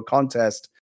actually going to do a contest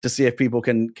to see if people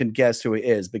can guess who it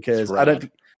is, because I don't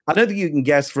think you can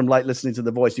guess from like listening to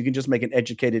the voice. You can just make an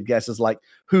educated guess as like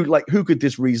who could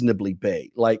this reasonably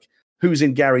be? Like who's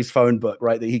in Gary's phone book,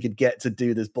 right? That he could get to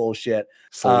do this bullshit.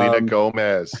 Selena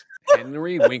Gomez.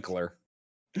 Henry Winkler.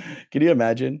 Can you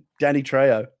imagine? Danny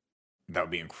Trejo. That would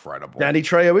be incredible. Danny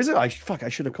Trejo, is it? I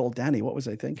should have called Danny. What was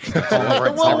I thinking?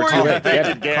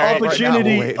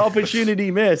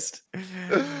 Opportunity missed.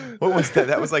 What was that?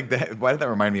 That was like that. Why did that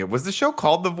remind me of? Was the show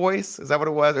called The Voice? Is that what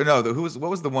it was? Or no?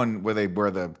 What was the one where they wear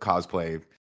the cosplay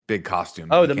big costume?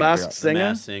 Oh, the Masked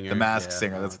Singer. The Masked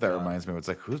Singer. That's what that reminds me of. It's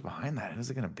like, who's behind that? Who's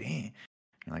it gonna be?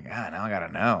 You're like, now I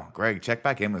gotta know. Greg, check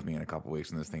back in with me in a couple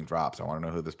weeks when this thing drops. I want to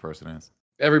know who this person is.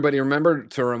 Everybody, remember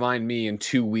to remind me in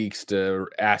 2 weeks to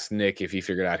ask Nick if he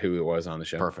figured out who it was on the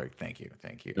show. Perfect. Thank you.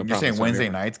 No You're saying Wednesday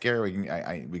nights, Gary?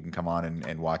 We can come on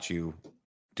and watch you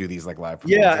do these like live.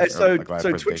 Yeah. So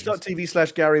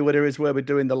twitch.tv/Gary Whitta is where we're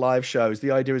doing the live shows.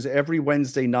 The idea is every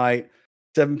Wednesday night,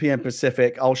 7 p.m.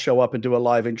 Pacific, I'll show up and do a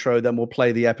live intro. Then we'll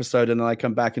play the episode, and then I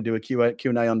come back and do a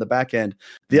Q&A on the back end.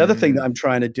 The other thing that I'm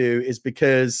trying to do is,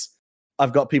 because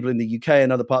I've got people in the UK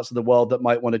and other parts of the world that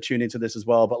might want to tune into this as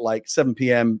well. But like 7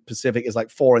 p.m. Pacific is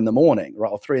like 4 in the morning, right?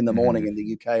 Or 3 in the morning in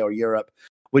the UK or Europe.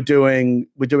 We're doing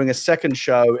a second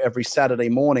show every Saturday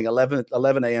morning, 11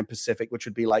 a.m. Pacific, which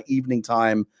would be like evening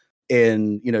time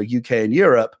in, UK and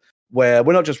Europe, where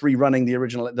we're not just rerunning the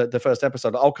original, the first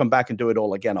episode. I'll come back and do it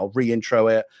all again. I'll re-intro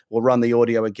it. We'll run the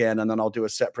audio again, and then I'll do a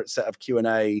separate set of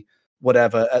Q&A,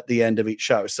 whatever, at the end of each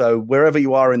show. So wherever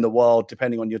you are in the world,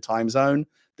 depending on your time zone,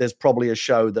 there's probably a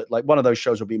show that, like, one of those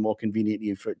shows will be more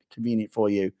convenient for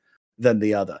you than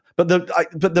the other. But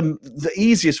the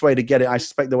easiest way to get it, I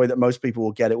suspect the way that most people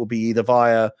will get it, will be either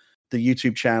via the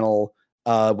YouTube channel,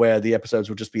 where the episodes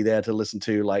will just be there to listen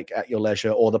to, like, at your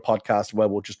leisure, or the podcast, where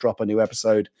we'll just drop a new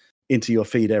episode into your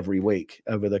feed every week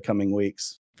over the coming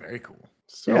weeks. Very cool.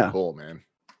 So cool, man.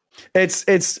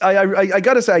 I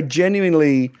gotta say, I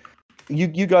genuinely,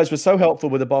 you guys were so helpful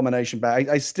with Abomination, but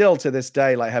I still to this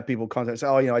day like have people contact say,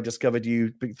 I discovered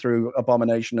you through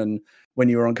Abomination, and when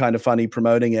you were on Kind of Funny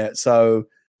promoting it. So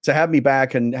to have me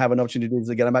back and have an opportunity to do this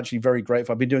again, I'm actually very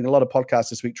grateful. I've been doing a lot of podcasts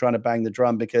this week trying to bang the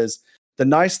drum, because the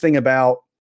nice thing about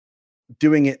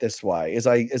doing it this way is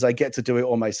I get to do it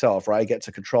all myself, right? I get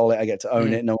to control it, I get to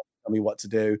own it, no one can tell me what to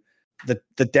do.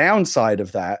 The downside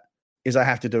of that is I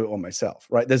have to do it all myself,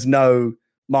 right? There's no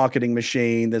marketing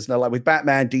machine. There's no, like with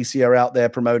Batman, DC are out there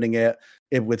promoting it.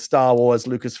 With Star Wars,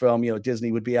 Lucasfilm,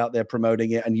 Disney would be out there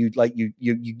promoting it, and you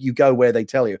go where they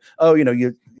tell you. Oh,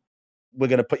 we're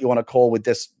going to put you on a call with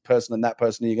this person and that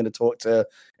person, and you're going to talk to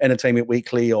Entertainment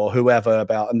Weekly or whoever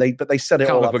about, but they set it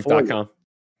all up for you.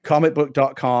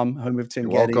 Comicbook.com, home of Tim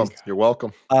Geddes. You're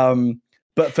welcome.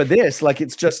 But for this, like,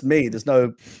 it's just me. There's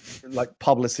no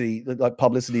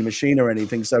publicity machine or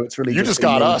anything. So it's really just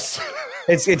got us.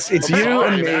 It's you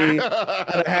and me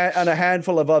and a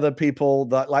handful of other people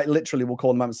that, like, literally will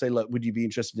call them up and say, look, would you be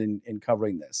interested in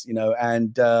covering this?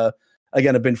 And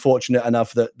again, I've been fortunate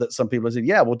enough that some people have said,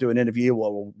 yeah, we'll do an interview,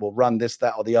 or we'll run this,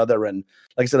 that, or the other. And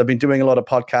like I said, I've been doing a lot of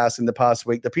podcasts in the past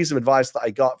week. The piece of advice that I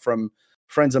got from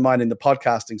friends of mine in the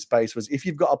podcasting space was, if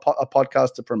you've got a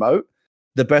podcast to promote,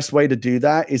 the best way to do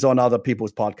that is on other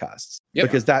people's podcasts,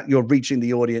 because that you're reaching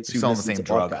the audience who listens to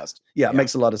podcast. Yeah, it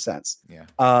makes a lot of sense. Yeah.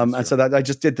 And so that I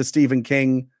just did the Stephen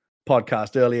King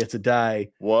podcast earlier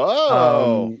today.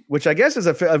 Whoa. Which I guess is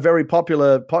a very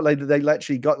popular they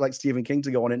actually got like Stephen King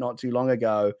to go on it not too long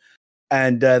ago.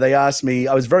 And they asked me,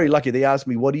 I was very lucky. They asked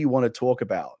me, what do you want to talk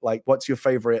about? Like, what's your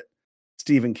favorite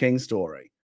Stephen King story?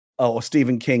 Or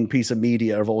Stephen King piece of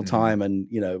media of all time, and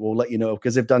we'll let you know,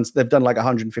 because they've done like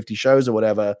 150 shows or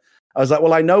whatever. I was like,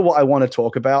 well, I know what I want to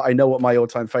talk about. I know what my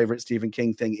all-time favorite Stephen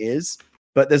King thing is,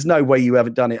 but there's no way you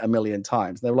haven't done it a million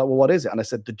times. And they were like, well, what is it? And I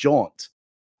said, The Jaunt.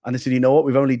 And they said, you know what?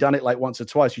 We've only done it like once or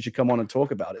twice. You should come on and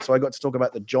talk about it. So I got to talk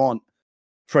about The Jaunt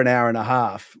for an hour and a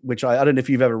half, which I don't know if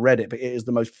you've ever read it, but it is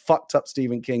the most fucked up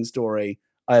Stephen King story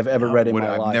I have ever read in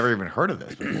my life. I've never even heard of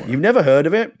this before. You've never heard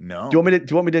of it? No. Do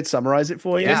you want me to summarize it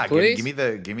for you? Yeah, please. Give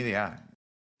me the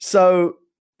So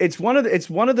it's one of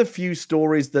the few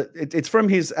stories that it's from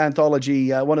his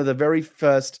anthology, one of the very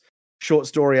first short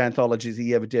story anthologies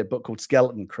he ever did, a book called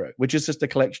Skeleton Crew, which is just a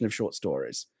collection of short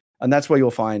stories, and that's where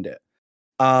you'll find it.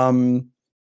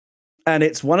 And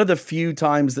it's one of the few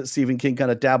times that Stephen King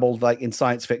kind of dabbled like in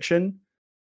science fiction,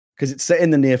 because it's set in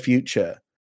the near future.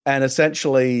 And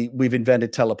essentially, we've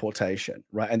invented teleportation,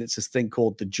 right? And it's this thing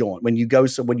called the jaunt. When you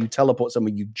teleport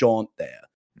somewhere, you jaunt there.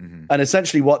 Mm-hmm. And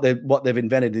essentially, what they've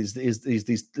invented is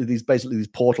these basically these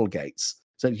portal gates.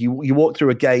 So you walk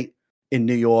through a gate in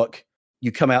New York,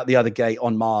 you come out the other gate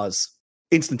on Mars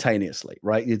instantaneously,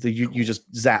 right? You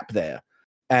just zap there,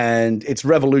 and it's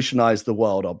revolutionized the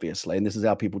world, obviously. And this is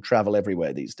how people travel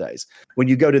everywhere these days. When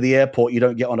you go to the airport, you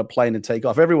don't get on a plane and take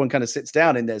off. Everyone kind of sits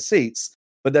down in their seats.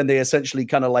 But then they essentially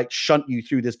kind of like shunt you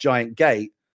through this giant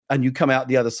gate and you come out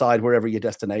the other side wherever your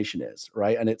destination is,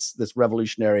 right? And it's this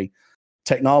revolutionary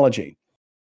technology.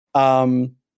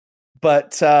 But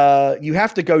you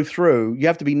have to go through, you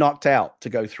have to be knocked out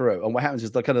to go through. And what happens is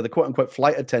the quote unquote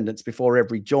flight attendants before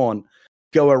every jaunt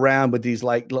go around with these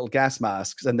like little gas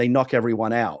masks and they knock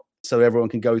everyone out so everyone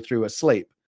can go through asleep.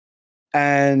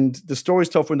 And the story's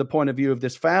told from the point of view of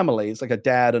this family. It's like a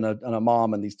dad and a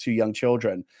mom and these two young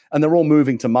children. And they're all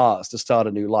moving to Mars to start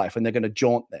a new life. And they're going to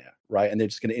jaunt there, right? And they're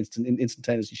just going to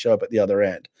instantaneously show up at the other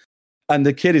end. And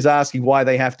the kid is asking why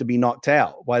they have to be knocked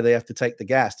out, why they have to take the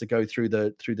gas to go through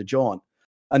the jaunt.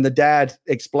 And the dad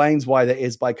explains why that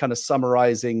is by kind of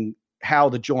summarizing how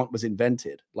the jaunt was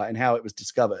invented, like, and how it was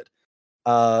discovered.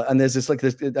 And there's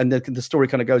the story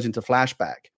kind of goes into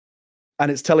flashback. And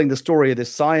it's telling the story of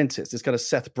this scientist, this kind of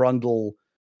Seth Brundle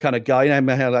kind of guy. You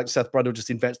know how like Seth Brundle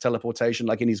just invents teleportation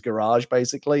like in his garage,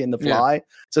 basically, in The Fly? Yeah.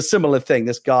 It's a similar thing.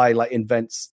 This guy like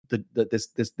invents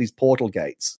these portal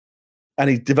gates.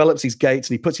 And he develops these gates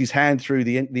and he puts his hand through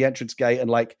the entrance gate and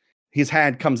like his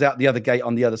hand comes out the other gate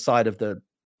on the other side of the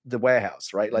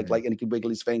warehouse, right? Like and he can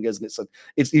wiggle his fingers and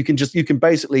you can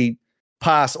basically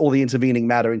pass all the intervening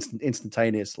matter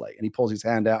instantaneously. And he pulls his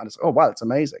hand out and it's, oh wow, that's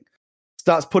amazing.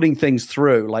 Starts putting things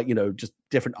through, like, you know, just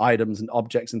different items and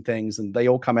objects and things, and they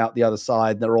all come out the other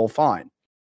side and they're all fine.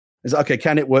 He's like, okay,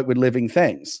 can it work with living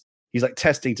things? He's like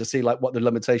testing to see like what the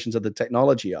limitations of the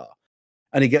technology are.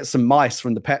 And he gets some mice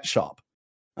from the pet shop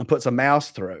and puts a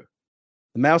mouse through.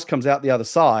 The mouse comes out the other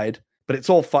side, but it's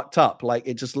all fucked up. Like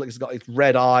it just looks, it's got its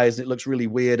red eyes and it looks really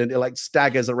weird and it like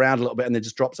staggers around a little bit and then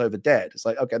just drops over dead. It's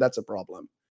like, okay, that's a problem.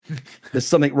 There's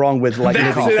something wrong with like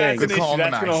living things. That's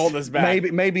going to hold us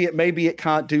back. Maybe it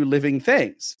can't do living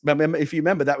things. Remember, if you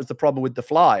remember, that was the problem with the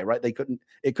Fly, right?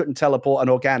 It couldn't teleport an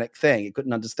organic thing. It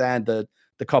couldn't understand the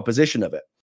composition of it.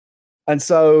 And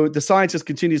so the scientist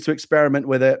continues to experiment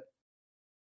with it.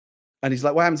 And he's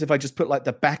like, what happens if I just put like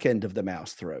the back end of the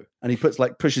mouse through? And he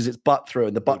pushes its butt through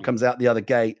and the butt comes out the other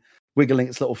gate, wiggling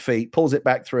its little feet, pulls it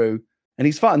back through, and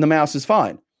he's fine. And the mouse is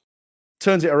fine.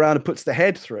 Turns it around and puts the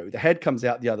head through. The head comes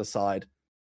out the other side,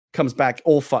 comes back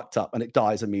all fucked up, and it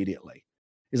dies immediately.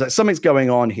 He's like, something's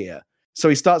going on here. So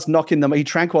he starts knocking them. He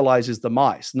tranquilizes the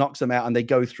mice, knocks them out, and they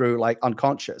go through like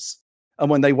unconscious.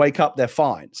 And when they wake up, they're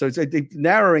fine. So it's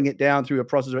narrowing it down through a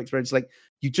process of experience. Like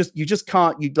you just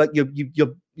can't.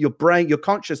 Your brain, your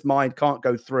conscious mind can't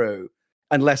go through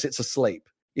unless it's asleep.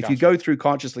 If you go through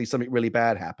consciously, something really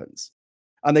bad happens.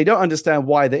 And they don't understand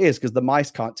why there is because the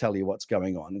mice can't tell you what's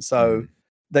going on. And so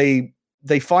they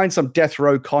find some death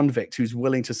row convict who's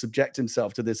willing to subject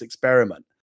himself to this experiment.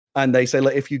 And they say,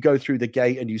 look, if you go through the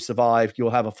gate and you survive,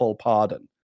 you'll have a full pardon.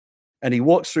 And he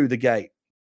walks through the gate.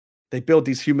 They build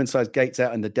these human-sized gates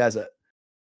out in the desert.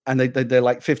 And they're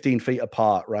like 15 feet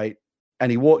apart, right? And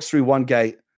he walks through one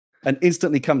gate and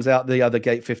instantly comes out the other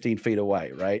gate 15 feet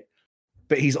away, right?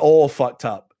 But he's all fucked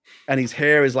up. And his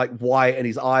hair is like white and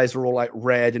his eyes are all like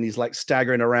red and he's like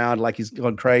staggering around like he's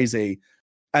gone crazy.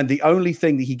 And the only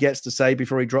thing that he gets to say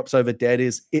before he drops over dead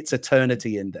is, it's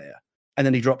eternity in there. And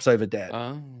then he drops over dead.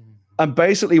 Oh. And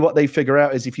basically what they figure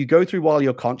out is if you go through while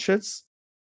you're conscious,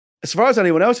 as far as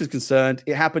anyone else is concerned,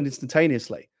 it happened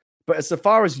instantaneously. But as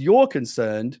far as you're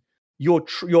concerned, your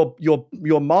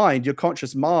mind, your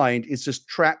conscious mind is just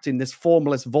trapped in this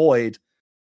formless void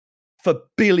for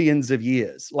billions of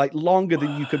years, like longer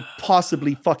than you could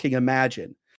possibly fucking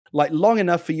imagine, like long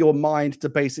enough for your mind to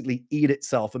basically eat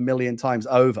itself a million times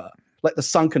over, like the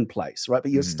sunken place, right?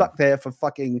 But you're stuck there for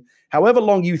fucking however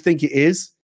long you think it is,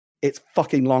 it's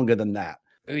fucking longer than that.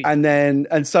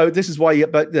 And so this is why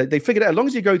but they figured out as long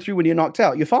as you go through when you're knocked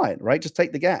out, you're fine, right? Just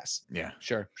take the gas. Yeah,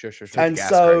 sure. And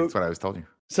so that's what I was told you.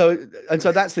 So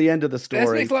that's the end of the story.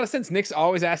 That makes a lot of sense. Nick's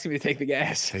always asking me to take the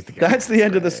gas. That's the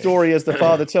end of the story as the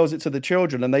father tells it to the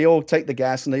children, and they all take the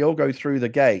gas and they all go through the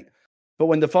gate. But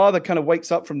when the father kind of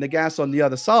wakes up from the gas on the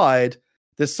other side,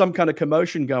 there's some kind of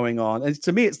commotion going on. And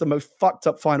to me, it's the most fucked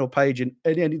up final page in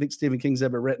anything Stephen King's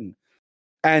ever written.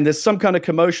 And there's some kind of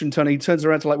commotion turning. He turns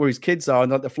around to like where his kids are,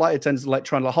 and like the flight attendants are like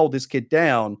trying to hold this kid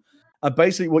down. And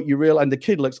basically what you realize, and the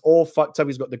kid looks all fucked up.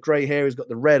 He's got the gray hair. He's got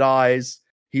the red eyes.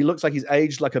 He looks like he's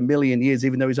aged like 1,000,000 years,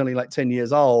 even though he's only like 10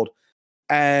 years old.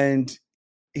 And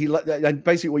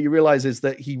basically what you realize is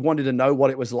that he wanted to know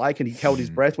what it was like, and he held his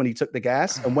breath when he took the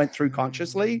gas and went through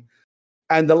consciously.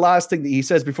 And the last thing that he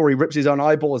says before he rips his own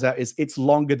eyeballs out is, "It's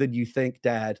longer than you think,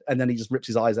 Dad." And then he just rips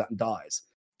his eyes out and dies.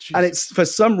 Jesus. And it's, for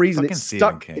some reason, it's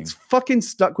stuck. It's fucking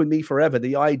stuck with me forever.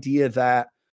 The idea that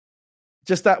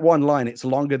just that one line, "It's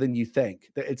longer than you think."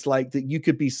 That it's like that you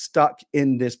could be stuck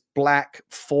in this black,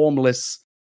 formless,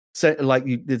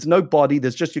 there's no body.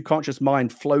 There's just your conscious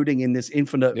mind floating in this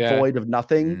infinite void of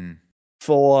nothing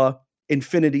for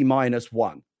infinity minus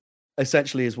one,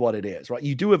 essentially is what it is, right?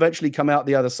 You do eventually come out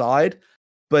the other side,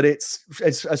 but it's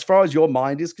as far as your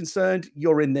mind is concerned,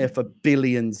 you're in there for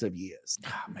billions of years.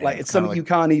 Oh, man, like it's something you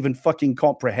can't even fucking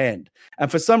comprehend.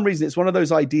 And for some reason, it's one of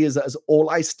those ideas that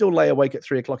I still lay awake at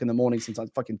 3:00 in the morning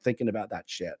sometimes fucking thinking about that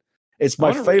shit. It's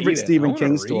my favorite Stephen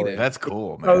King story. That's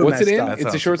cool, man. Oh, what's it in?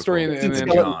 It's a short story in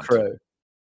Skeleton Crew.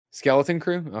 Skeleton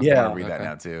Crew? Okay. Yeah. I want to read that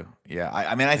now too. Yeah.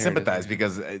 I mean, I sympathize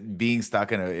because being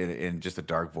stuck in just a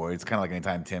dark void, it's kind of like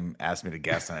anytime Tim asked me to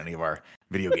guest on any of our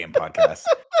video game podcasts.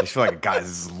 I just feel like, guys,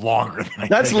 this is longer than I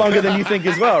That's think. Longer than you think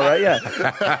as well, right?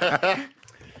 Yeah.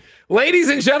 Ladies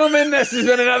and gentlemen, this has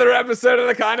been another episode of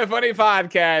the Kind of Funny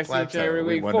podcast. Each and every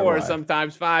week, 4,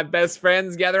 sometimes 5 best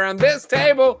friends gather around this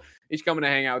table, each coming to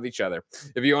hang out with each other.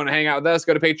 If you want to hang out with us,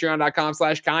 go to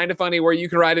patreon.com/kindoffunny, where you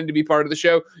can write in to be part of the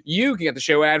show. You can get the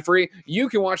show ad-free. You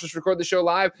can watch us record the show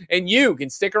live, and you can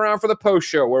stick around for the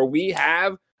post-show where we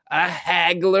have a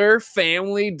haggler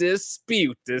family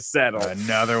dispute to settle.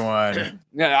 Another one.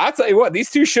 Yeah, I'll tell you what,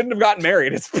 these two shouldn't have gotten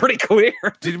married. It's pretty clear.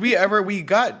 We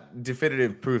got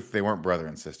definitive proof they weren't brother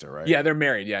and sister, right? Yeah, they're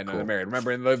married. Yeah, no, They're married.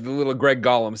 Remember, the little Greg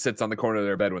Gollum sits on the corner of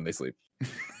their bed when they sleep.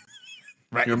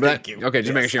 Right. You remember that? Okay,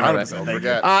 just making sure you know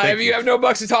that. If you have no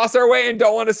bucks to toss our way and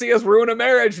don't want to see us ruin a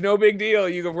marriage, no big deal.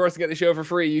 You can, of course, get the show for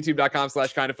free.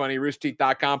 YouTube.com/kindoffunny,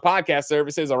 roosterteeth.com, podcast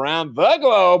services around the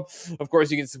globe. Of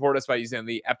course, you can support us by using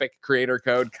the Epic creator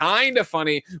code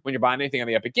KINDOFFUNNY when you're buying anything on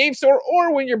the Epic Game Store,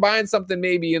 or when you're buying something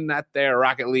maybe in that there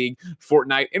Rocket League,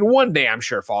 Fortnite, and one day, I'm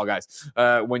sure, Fall Guys,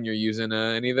 when you're using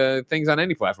any of the things on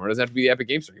any platform. It doesn't have to be the Epic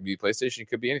Game Store. It could be PlayStation. It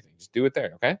could be anything. Just do it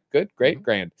there, okay? Good, great,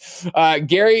 grand.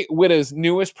 Gary Whitta's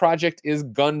newest project is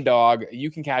Gundog. You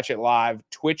can catch it live,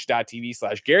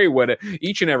 twitch.tv/Gary Whitta,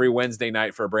 each and every Wednesday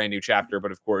night for a brand new chapter.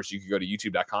 But of course, you can go to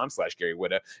youtube.com/Gary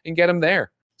Whitta and get them there.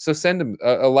 So send him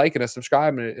a like and a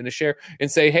subscribe and a share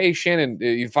and say, "Hey, Shannon,"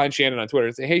 you find Shannon on Twitter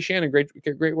and say, "Hey, Shannon, great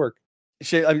work."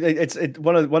 It's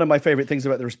one of my favorite things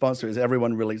about the response to it is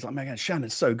everyone really is like, "Man,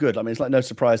 Shannon's so good." I mean, it's like no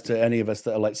surprise to any of us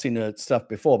that are like seen her stuff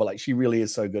before, but like she really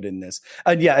is so good in this.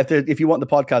 And yeah, if you want the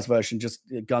podcast version, just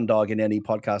Gundog in any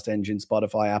podcast engine,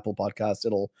 Spotify, Apple Podcasts,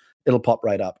 it'll pop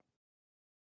right up.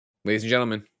 Ladies and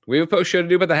gentlemen, we have a post show to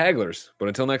do about the hagglers, but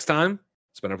until next time,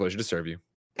 it's been our pleasure to serve you.